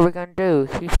 What are we gonna do?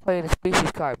 He's playing the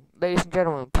species card. Ladies and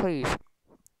gentlemen, please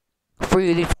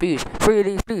Free these bees, free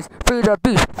these bees, free the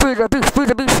bees, free the bees, free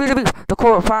the bees, free the bees. The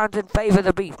court finds in favor of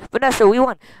the bees. Vanessa, we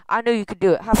won. I knew you could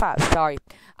do it. High five. Sorry.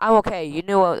 I'm okay. You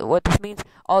knew what this means?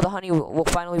 All the honey will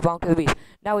finally belong to the bees.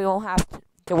 Now we won't have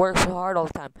to work so hard all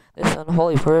the time. This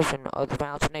unholy version of the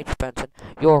balance of nature, Benson.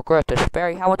 You'll regret this.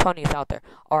 Barry, how much honey is out there?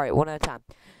 Alright, one at a time.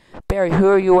 Barry, who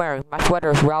are you wearing? My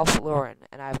sweater is Ralph Lauren,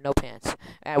 and I have no pants.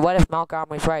 And what if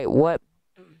Montgomery's right? What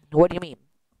do you mean?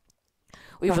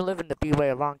 We've been living the bee way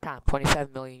a long time,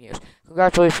 27 million years.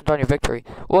 Congratulations on your victory.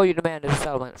 What you demand is a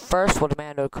settlement. First, we'll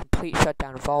demand a complete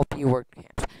shutdown of all bee work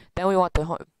camps. Then we want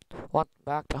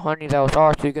back the honey that was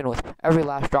ours to begin with, every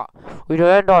last drop. We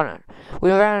demand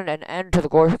an end to the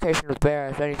glorification of the bear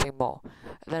as anything more.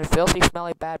 And then filthy,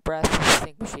 smelly, bad breath from the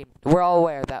stink machine. We're all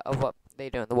aware of what they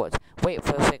do in the woods. Wait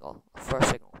for a signal.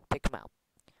 Take them out.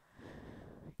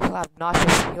 He'll have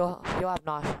nauseous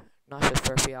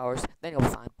for a few hours. Then you'll be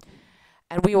fine.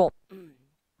 And we will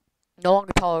no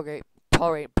longer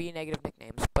tolerate B-negative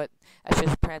nicknames, but that's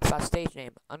just Pranscott's stage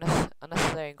name.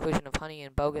 Unnecessary inclusion of honey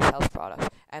and bogus health products,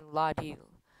 and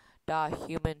la-di-da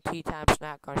human tea-time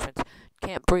snack garnishments.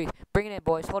 Can't breathe. Bring it in,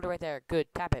 boys. Hold it right there. Good.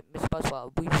 Tap it. Miss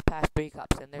Buzzwell. We just passed 3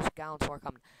 cups, and there's gallons more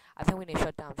coming. I think we need to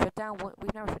shut down. Shut down?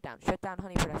 We've never shut down. Shut down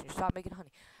honey production. Stop making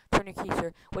honey. Turn your key,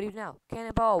 sir. What do you do now?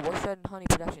 Cannonball. We're shutting honey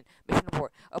production. Mission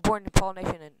abort. Abort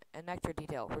pollination and nectar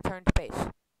detail. Return to base.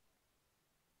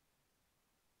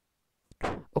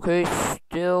 Okay,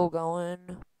 still going.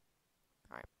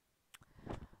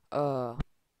 Alright.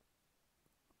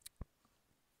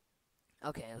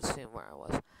 Okay, let's see where I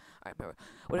was. Alright, remember.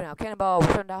 What now? Cannonball, we're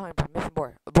shutting down honey. Mission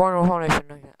board. Born pollination.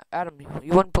 Adam,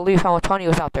 you wouldn't believe how much honey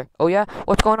was out there. Oh yeah?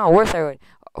 What's going on? Where's everybody?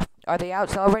 Are they out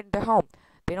celebrating their home?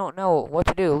 They don't know what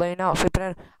to do. Laying out, sleeping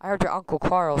in. I heard your Uncle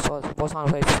Carlos was on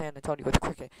his way to San Antonio with a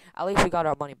cricket. At least we got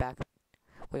our money back.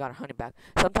 We got our honey back.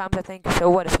 Sometimes I think, so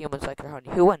what if humans like their honey?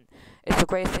 Who wouldn't? It's the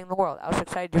greatest thing in the world. I was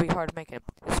excited to be part of making it.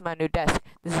 This is my new desk.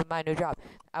 This is my new job.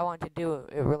 I wanted to do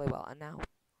it really well, and now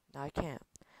I can't.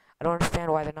 I don't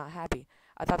understand why they're not happy.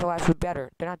 I thought the lives would be better.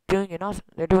 They're not doing it.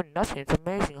 They're doing nothing. It's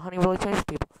amazing. Honey really changes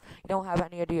people. You don't have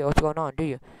any idea what's going on, do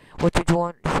you? What did you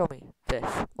want to show me? This.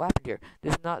 What happened here?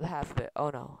 This is not the half of it. Oh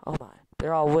no. Oh my.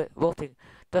 They're all wilting.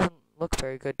 Doesn't look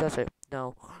very good, does it?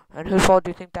 No. And whose fault do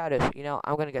you think that is? You know,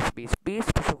 I'm gonna guess the bees. Bees,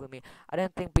 specifically me. I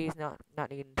didn't think bees not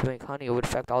needing to make honey would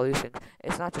affect all these things.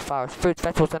 It's not just flowers, fruits,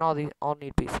 vegetables, and all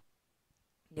need bees.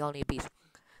 You all need bees.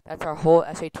 That's our whole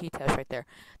SAT test right there.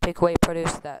 Take away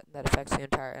produce that affects the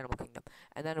entire animal kingdom.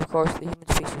 And then, of course, the human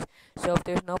species. So if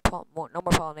there's no more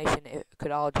pollination, it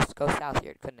could all just go south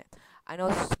here, couldn't it? I know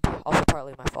this is also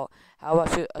partly my fault. How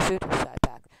about a suicide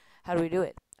pact? How do we do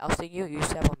it? I'll sting you, you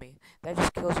step on me. That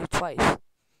just kills you twice.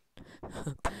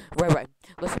 Right.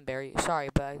 Listen, Barry, sorry,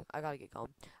 but I gotta get going.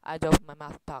 I had to open my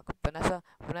mouth and talk. Vanessa,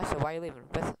 why are you leaving?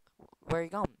 Where are you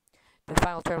going? The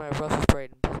final tournament of Roses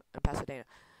Parade in Pasadena.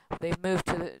 They've moved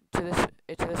to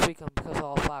this weekend because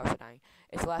all the flowers are dying.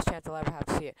 It's the last chance I'll ever have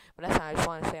to see it. Vanessa, I just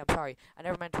want to say I'm sorry. I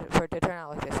never meant for it to turn out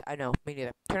like this. I know, me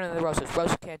neither. Turn on the roses.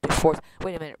 Roses can't do sports.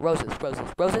 Wait a minute. Roses.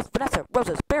 Vanessa,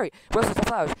 roses. Barry, roses are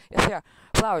flowers. Yes, they are.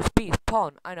 Flowers, bees,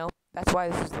 pollen. I know. That's why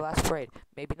this is the last parade.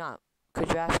 Maybe not. Could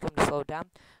you ask him to slow down?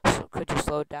 Could you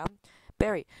slow down?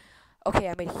 Barry, okay,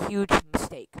 I made a huge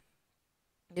mistake.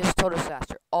 This is a total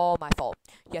disaster. All my fault.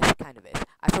 Yes, it kind of is.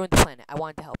 I ruined the planet. I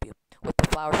wanted to help you. With the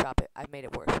flower shop, I've made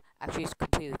it worse. Actually, it's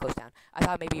completely closed down. I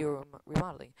thought maybe you were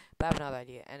remodeling, but I have another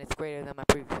idea, and it's greater than my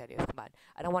previous ideas combined.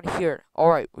 I don't want to hear it.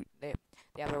 Alright, they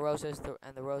have the roses,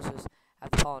 and the roses have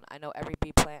the pollen. I know every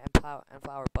bee plant and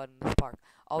flower bud in this park.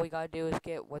 All we gotta do is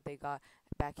get what they got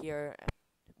back here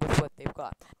with what they've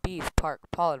got. Bees, park,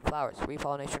 pollen, flowers,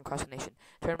 repollination across the nation.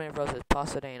 Tournament of Roses,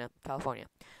 Pasadena, California.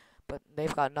 But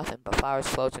they've got nothing but flowers,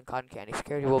 floats, and cotton candy.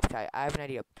 Security will be tight. I have an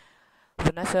idea.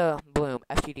 Vanessa Bloom,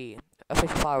 FTD,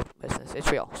 official flower business.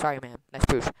 It's real. Sorry, man. Nice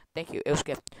proof. Thank you. It was a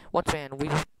gift. Once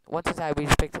inside, we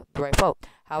just picked the right float.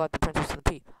 How about the princess and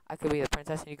the pea? I could be the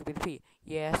princess and you could be the pea.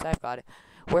 Yes, I've got it.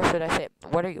 Where should I sit?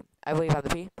 What are you? I believe I'm the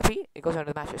pea. The pea? It goes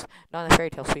under the mattress. Not in the fairy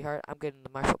tale, sweetheart. I'm getting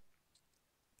the marshal.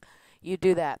 You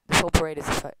do that. This whole parade is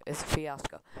a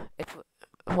fiasco.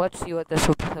 Let's see what this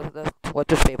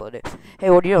fable is. Hey,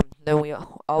 what are you doing? Then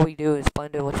all we do is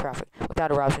blend in with traffic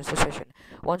without arousing suspicion.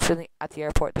 Once at the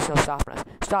airport, there's no stopping us.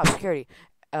 Stop, security.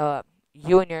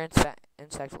 You and your insect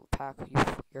pack,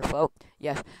 your float.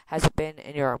 Yes, has it been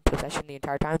in your possession the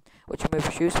entire time? Would you remove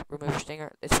your shoes? Remove your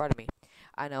stinger? It's part of me.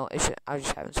 I know. I was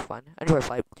just having some fun. Enjoy your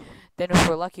flight. Then, if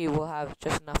we're lucky, we'll have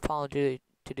just enough pollen to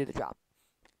do the job.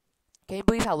 Can you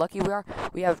believe how lucky we are?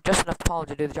 We have just enough pollen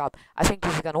to do the job. I think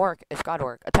this is going to work. It's got to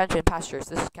work. Attention passengers,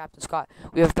 this is Captain Scott.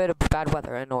 We have a bit of bad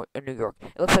weather in New York.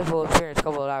 It looks like we'll experience a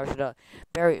couple of hours of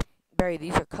Barry, Barry,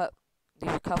 these are cut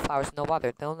flowers, no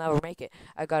bother. They'll never make it.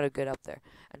 I gotta get up there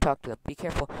and talk to them. Be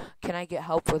careful. Can I get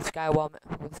help with Sky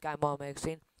Mall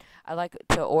magazine? I'd like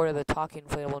to order the talking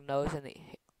inflatable nose and the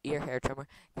ear hair trimmer.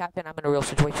 Captain, I'm in a real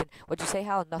situation. What'd you say,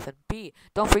 Hal? Nothing. B,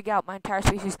 don't freak out. My entire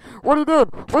species. What are you doing?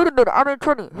 Wait a minute. I'm an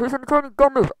attorney. Here's an attorney.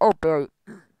 Don't move. Oh, Barry.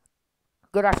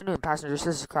 Good afternoon, passengers.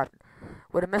 This is Captain.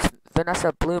 Would a Miss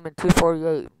Vanessa Bloom in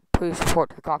 248 please report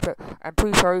to the cockpit? And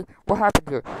please hurry. What happened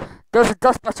here? There's a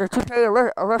dustbuster.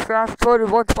 2K aircraft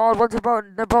exploded. One's bald, one's a bone,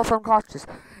 and they're both unconscious.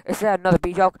 Is that another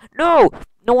B joke? No!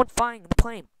 No one's flying the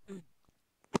plane.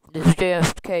 This is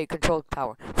JFK Control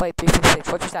Tower. Flight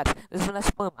 356. What's your status? This is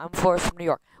Vanessa Bloom. I'm Flores from New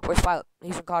York. Where's pilot?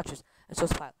 He's unconscious. And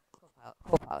so's pilot.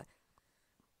 Co-pilot.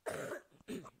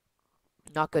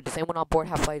 Not good. Does anyone on board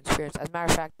have flight experience? As a matter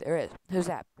of fact, there is. Who's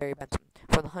that? Barry Benson.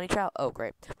 From the Honey Child? Oh,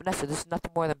 great. Vanessa, this is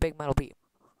nothing more than a big metal bee.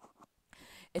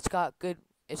 It's got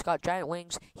giant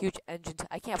wings, huge engines.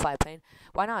 I can't fly a plane.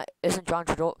 Why not? Isn't John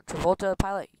Travolta a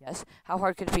pilot? Yes. How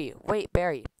hard could it be? Wait,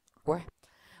 Barry. We're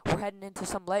heading into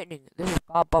some lightning. This is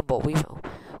Bob Bumble. We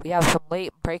have some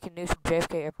late breaking news from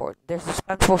JFK Airport. There's a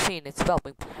suspenseful scene. It's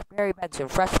developing. Barry Benson,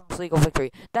 fresh from his legal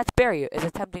victory. That's Barry. Is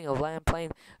attempting to land a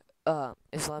plane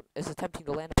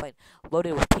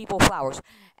loaded with people, flowers,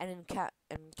 and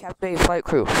captivated flight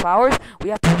crew. Flowers? We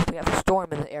have a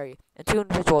storm in the area, and 2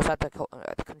 individuals at the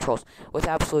controls with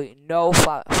absolutely no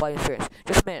flight experience.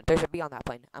 Just a minute. There's a bee on that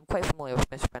plane. I'm quite familiar with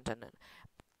Mr. Benson and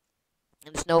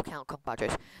there's no account,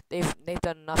 compadres. They've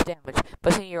done enough damage.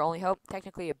 But isn't your only hope?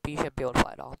 Technically, a bee shouldn't be able to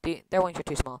fly at all. Their wings are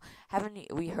too small. Haven't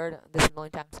we heard this a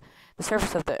million times? The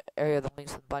surface of the area of the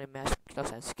wings of the body mass makes no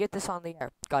sense. Get this on the air.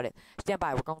 Got it. Stand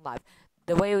by. We're going live.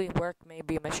 The way we work may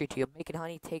be a mystery to you. Making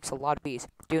honey takes a lot of bees,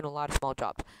 doing a lot of small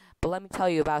jobs. But let me tell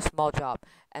you about a small job,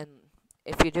 and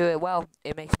if you do it well,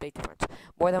 it makes a big difference.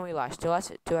 More than we realize. To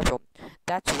us, to everyone.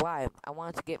 That's why I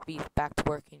wanted to get bees back to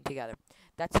working together.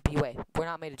 That's the bee way. We're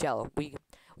not made of jello. We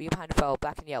behind a fellow,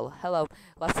 black and yellow. Hello,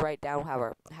 left, right, down,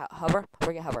 hover. Hover?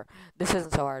 Forget hover. This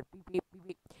isn't so hard. Beep, beep, beep,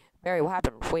 beep. Barry, what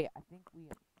happened? Wait, I think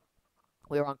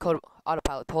we were on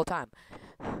autopilot the whole time.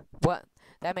 What?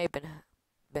 That may have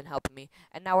been helping me,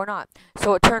 and now we're not.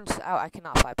 So it turns out I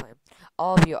cannot fly a plane.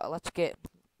 All of you, let's get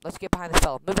behind this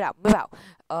fellow. Move it out, move out.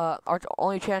 Our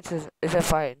only chance is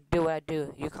if I do what I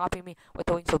do. You copy me with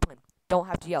the wings of the plane. Don't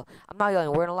have to yell. I'm not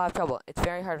yelling. We're in a lot of trouble. It's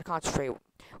very hard to concentrate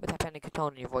with that panic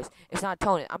tone in your voice. It's not a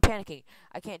tone. I'm panicking.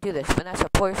 I can't do this. Vanessa,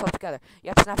 pull yourself together. You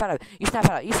have to snap out of it. You snap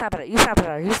out of it. You snap out of it. You snap out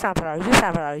of it. You snap out of it. You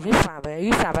snap out of it. You snap out of it.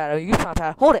 You snap out of it. You snap out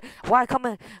of it. Hold it. Why? Come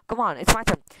in. Come on. It's my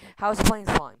turn. How is the plane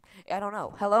flying? I don't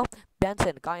know. Hello?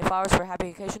 Benson, got any flowers for a happy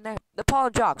occasion there? The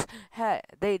pollen jocks. Hey,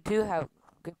 they do have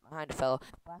good behind a fellow.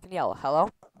 Black and yellow. Hello?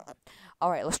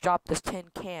 Alright, let's drop this tin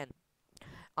can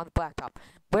on the blacktop.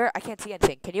 Where? I can't see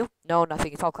anything. Can you? No,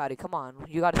 nothing. It's all cloudy. Come on.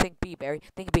 You gotta think B, Barry.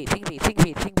 Think B, think B, think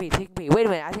B, think B, think B. Wait a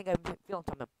minute. I think I'm feeling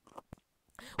something.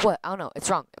 What? I don't know. It's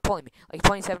wrong. It's pulling me. Like a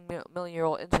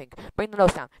 27-million-year-old instinct. Bring the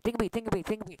nose down. Think B, think B,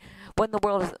 think B. When the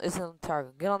world is in the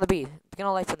target. Get on the B. Get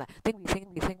on lights on that. Think B,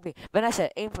 think B, think B. Vanessa,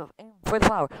 aim for the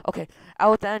flower. Okay.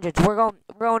 Out with the engines. We're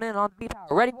going in on the B power.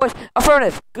 Ready, boys?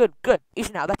 Affirmative. Good, good.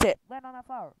 Easy now. That's it. Land on that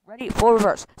flower. Ready? Full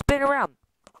reverse. Spin around.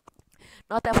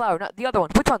 Not that flower, not the other one.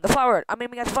 Which one? The flower. I'm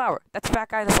aiming at the flower. That's the fat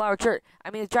guy in the flower shirt.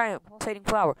 I mean the giant pulsating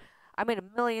flower. I made a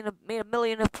million of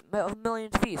millions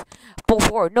of bees. Full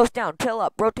forward, nose down, tail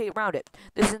up, rotate around it.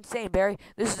 This is insane, Barry.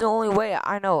 This is the only way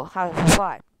I know how to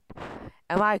fly.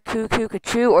 Am I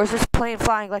cuckoo, or is this plane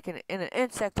flying like in an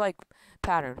insect-like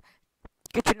pattern?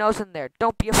 Get your nose in there.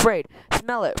 Don't be afraid.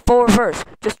 Smell it. Full reverse.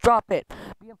 Just drop it.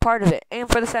 Be a part of it. Aim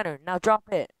for the center. Now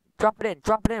drop it. Drop it in.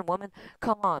 Drop it in, woman.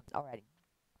 Come on. Alrighty.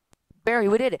 Barry,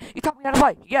 we did it. You taught me how to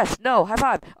fly. Yes, no, high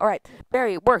five. Alright,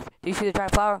 Barry, it worked. Did you see the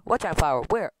giant flower? What giant flower?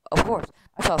 Where? Of course.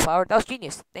 I saw the flower. That was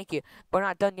genius. Thank you. We're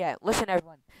not done yet. Listen,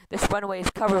 everyone. This runway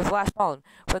is covered with glass pollen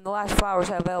from the last flowers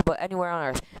available anywhere on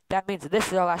Earth. That means this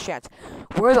is our last chance.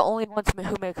 We're the only ones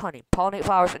who make honey, pollinate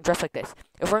flowers, and dress like this.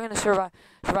 If we're going to survive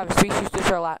as species, this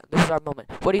is our moment.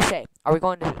 What do you say? Are we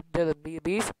going to do the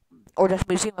bees? Or just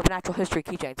Museum of Natural History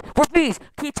keychains? We're bees!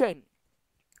 Keychain!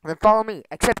 Then follow me.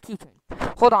 Accept keychain.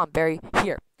 Hold on, Barry.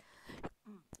 Here.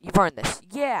 You've earned this.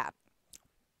 Yeah.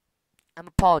 I'm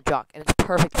a pollen jock, and it's a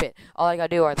perfect fit. All I gotta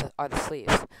do are the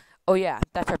sleeves. Oh yeah,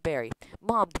 that's our Barry.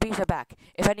 Mom, the bees are back.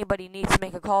 If anybody needs to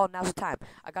make a call, now's the time.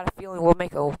 I got a feeling we'll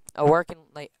make a working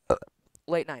late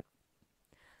tonight.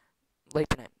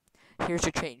 Here's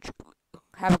your change.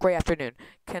 Have a great afternoon.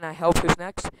 Can I help? Who's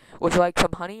next? Would you like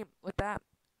some honey with that?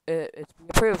 it's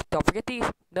approved. Don't forget these.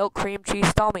 Milk, cream, cheese,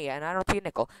 Stall-Me, and I don't see a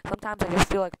nickel. Sometimes I just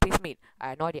feel like a piece of meat. I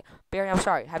had no idea. Barry, I'm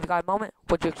sorry. Have you got a moment?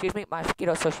 Would you excuse me? My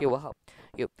mosquito associate will help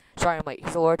you. Sorry I'm late.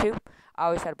 He's a lure too? I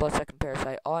always had a blood-sucking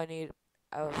parasite. I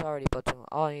was already blood-sucking.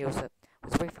 All I needed was a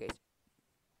briefcase.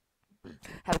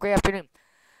 Have a great afternoon.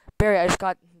 Barry, I just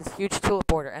got this huge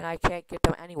tulip order, and I can't get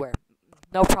them anywhere.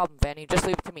 No problem, Vanny. Just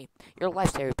leave it to me. You're a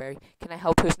lifesaver, Barry. Can I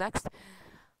help? Who's next?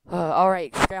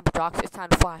 Alright, Scramble Jocks, it's time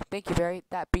to fly. Thank you, Barry.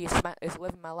 That bee is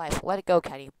living my life. Let it go,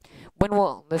 Kenny. When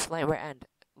will this nightmare end?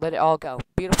 Let it all go.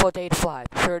 Beautiful day to fly.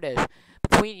 Sure it is.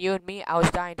 Between you and me, I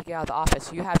was dying to get out of the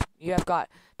office. You have got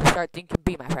to start thinking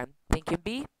bee, my friend. Thinking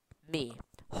bee? Me.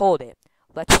 Hold it.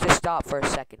 Let's just stop for a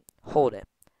second. Hold it.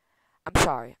 I'm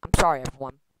sorry,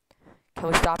 everyone. Can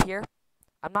we stop here?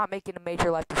 I'm not making a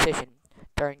major life decision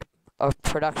during a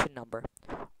production number.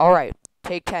 Alright,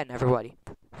 take 10, everybody.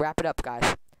 Wrap it up,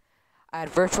 guys. I had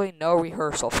virtually no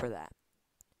rehearsal for that.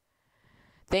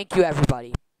 Thank you,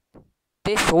 everybody.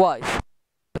 This was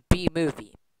the Bee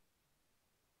Movie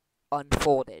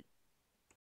Unfolded.